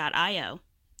WeCruiter.io.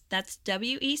 That's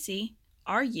WeCruiter.io.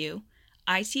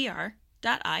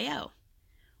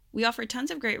 We offer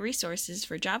tons of great resources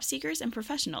for job seekers and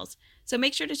professionals, so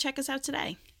make sure to check us out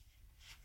today.